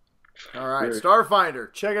gaming. All right,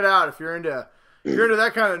 Starfinder. Check it out if you're into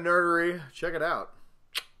that kind of nerdery. Check it out.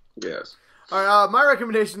 Yes. All right, my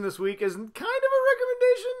recommendation this week is kind of a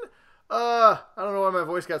recommendation. I don't know why my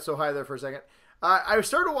voice got so high there for a second. I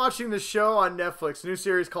started watching this show on Netflix, a new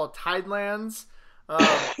series called Tidelands.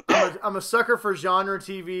 I'm a sucker for genre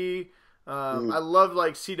TV. I love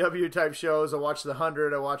like CW type shows. I watch The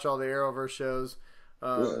 100. I watch all the Arrowverse shows.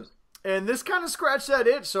 And this kind of scratched that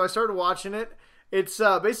itch, so I started watching it. It's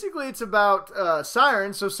basically it's about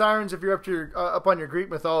sirens. So sirens, if you're up on your Greek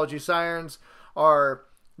mythology, sirens are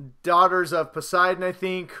daughters of Poseidon, I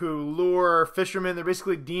think, who lure fishermen. They're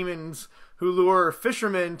basically demons who lure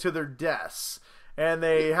fishermen to their deaths. And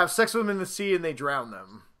they have sex with them in the sea and they drown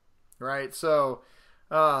them, right? So,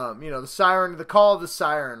 the siren, the call of the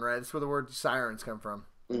siren, right? That's where the word sirens come from.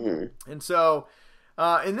 Mm-hmm. And so,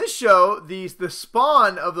 in this show, the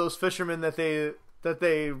spawn of those fishermen that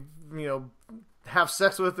they have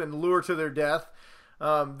sex with and lure to their death,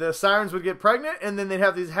 the sirens would get pregnant, and then they'd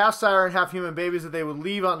have these half siren, half human babies that they would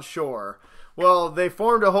leave on shore. Well, they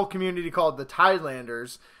formed a whole community called the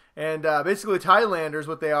Tidelanders. And basically, Tidelanders,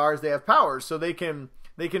 what they are is they have powers, so they can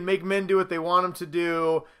make men do what they want them to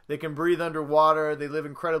do. They can breathe underwater. They live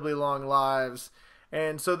incredibly long lives.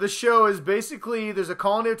 And so this show is basically there's a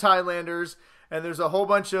colony of Tidelanders, and there's a whole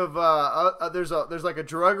bunch of there's like a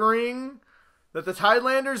drug ring that the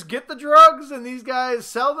Tidelanders get the drugs, and these guys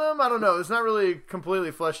sell them. I don't know. It's not really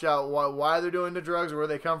completely fleshed out why they're doing the drugs or where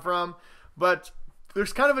they come from, but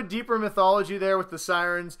there's kind of a deeper mythology there with the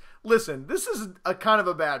sirens. Listen, this is a kind of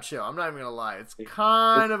a bad show. I'm not even gonna lie. It's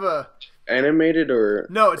kind of a animated or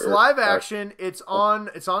no. It's live action. It's on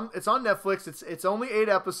Netflix. It's only 8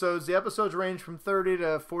 episodes. The episodes range from 30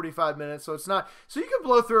 to 45 minutes, so it's not. So you can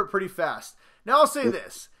blow through it pretty fast. Now I'll say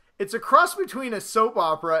this: it's a cross between a soap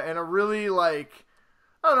opera and a really a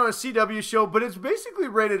CW show, but it's basically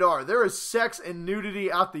rated R. There is sex and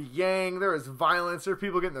nudity out the yang. There is violence. There are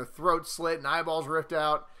people getting their throats slit and eyeballs ripped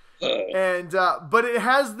out. And but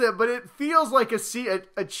it feels like a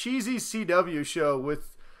cheesy CW show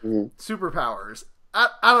with superpowers. I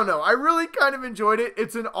don't know. I really kind of enjoyed it.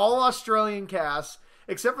 It's an all Australian cast,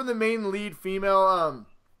 except for the main lead female.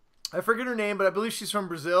 I forget her name, but I believe she's from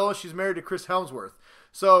Brazil. She's married to Chris Helmsworth,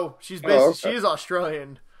 so she is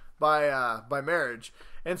Australian by marriage.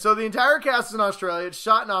 And so the entire cast is in Australia. It's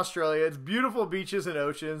shot in Australia. It's beautiful beaches and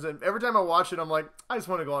oceans. And every time I watch it, I'm like, I just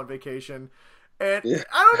want to go on vacation. And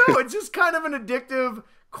I don't know. It's just kind of an addictive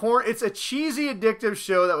it's a cheesy, addictive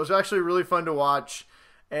show that was actually really fun to watch.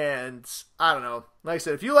 And I don't know. Like I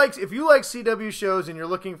said, if you like CW shows and you're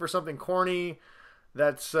looking for something corny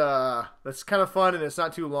that's kind of fun and it's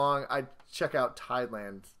not too long, I'd check out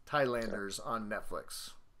Tidelanders on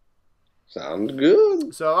Netflix. Sounds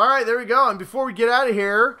good. So, all right, there we go. And before we get out of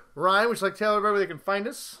here, Ryan, would you like to tell everybody where they can find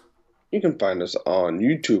us? You can find us on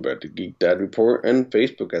YouTube at the Geek Dad Report, and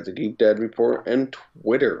Facebook at the Geek Dad Report, and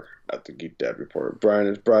Twitter at the Geek Dad Report. Brian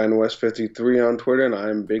is BrianWest53 on Twitter, and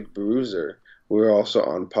I'm Big Bruiser. We're also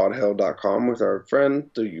on podhell.com with our friend,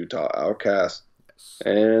 the Utah Outcast. Yes.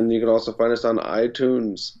 And you can also find us on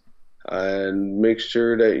iTunes. And make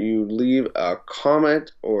sure that you leave a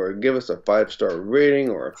comment or give us a 5-star rating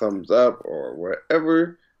or a thumbs up or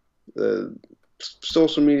whatever the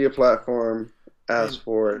social media platform asks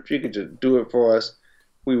for. If you could just do it for us,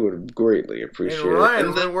 we would greatly appreciate it. And Ryan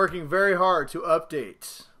has been working very hard to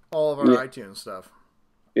update all of our iTunes stuff.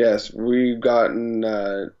 Yes, we've gotten,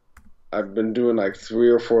 I've been doing like 3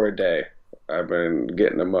 or 4 a day. I've been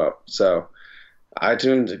getting them up. So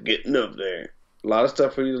iTunes is getting up there. A lot of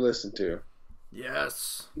stuff for you to listen to.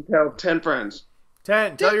 Yes. Tell 10 friends.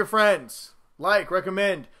 10. Tell your friends. Like,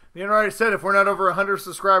 recommend. You already said if we're not over 100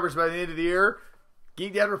 subscribers by the end of the year,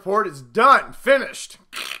 Geek Dad Report is done. Finished.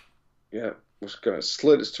 Yeah, we're just going to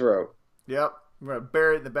slit his throat. Yep. We're going to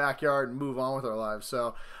bury it in the backyard and move on with our lives.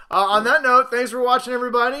 So, on that note, thanks for watching,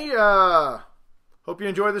 everybody. Hope you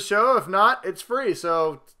enjoyed the show. If not, it's free,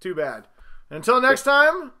 so it's too bad. Until next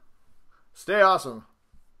time, stay awesome.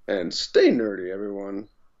 And stay nerdy, everyone.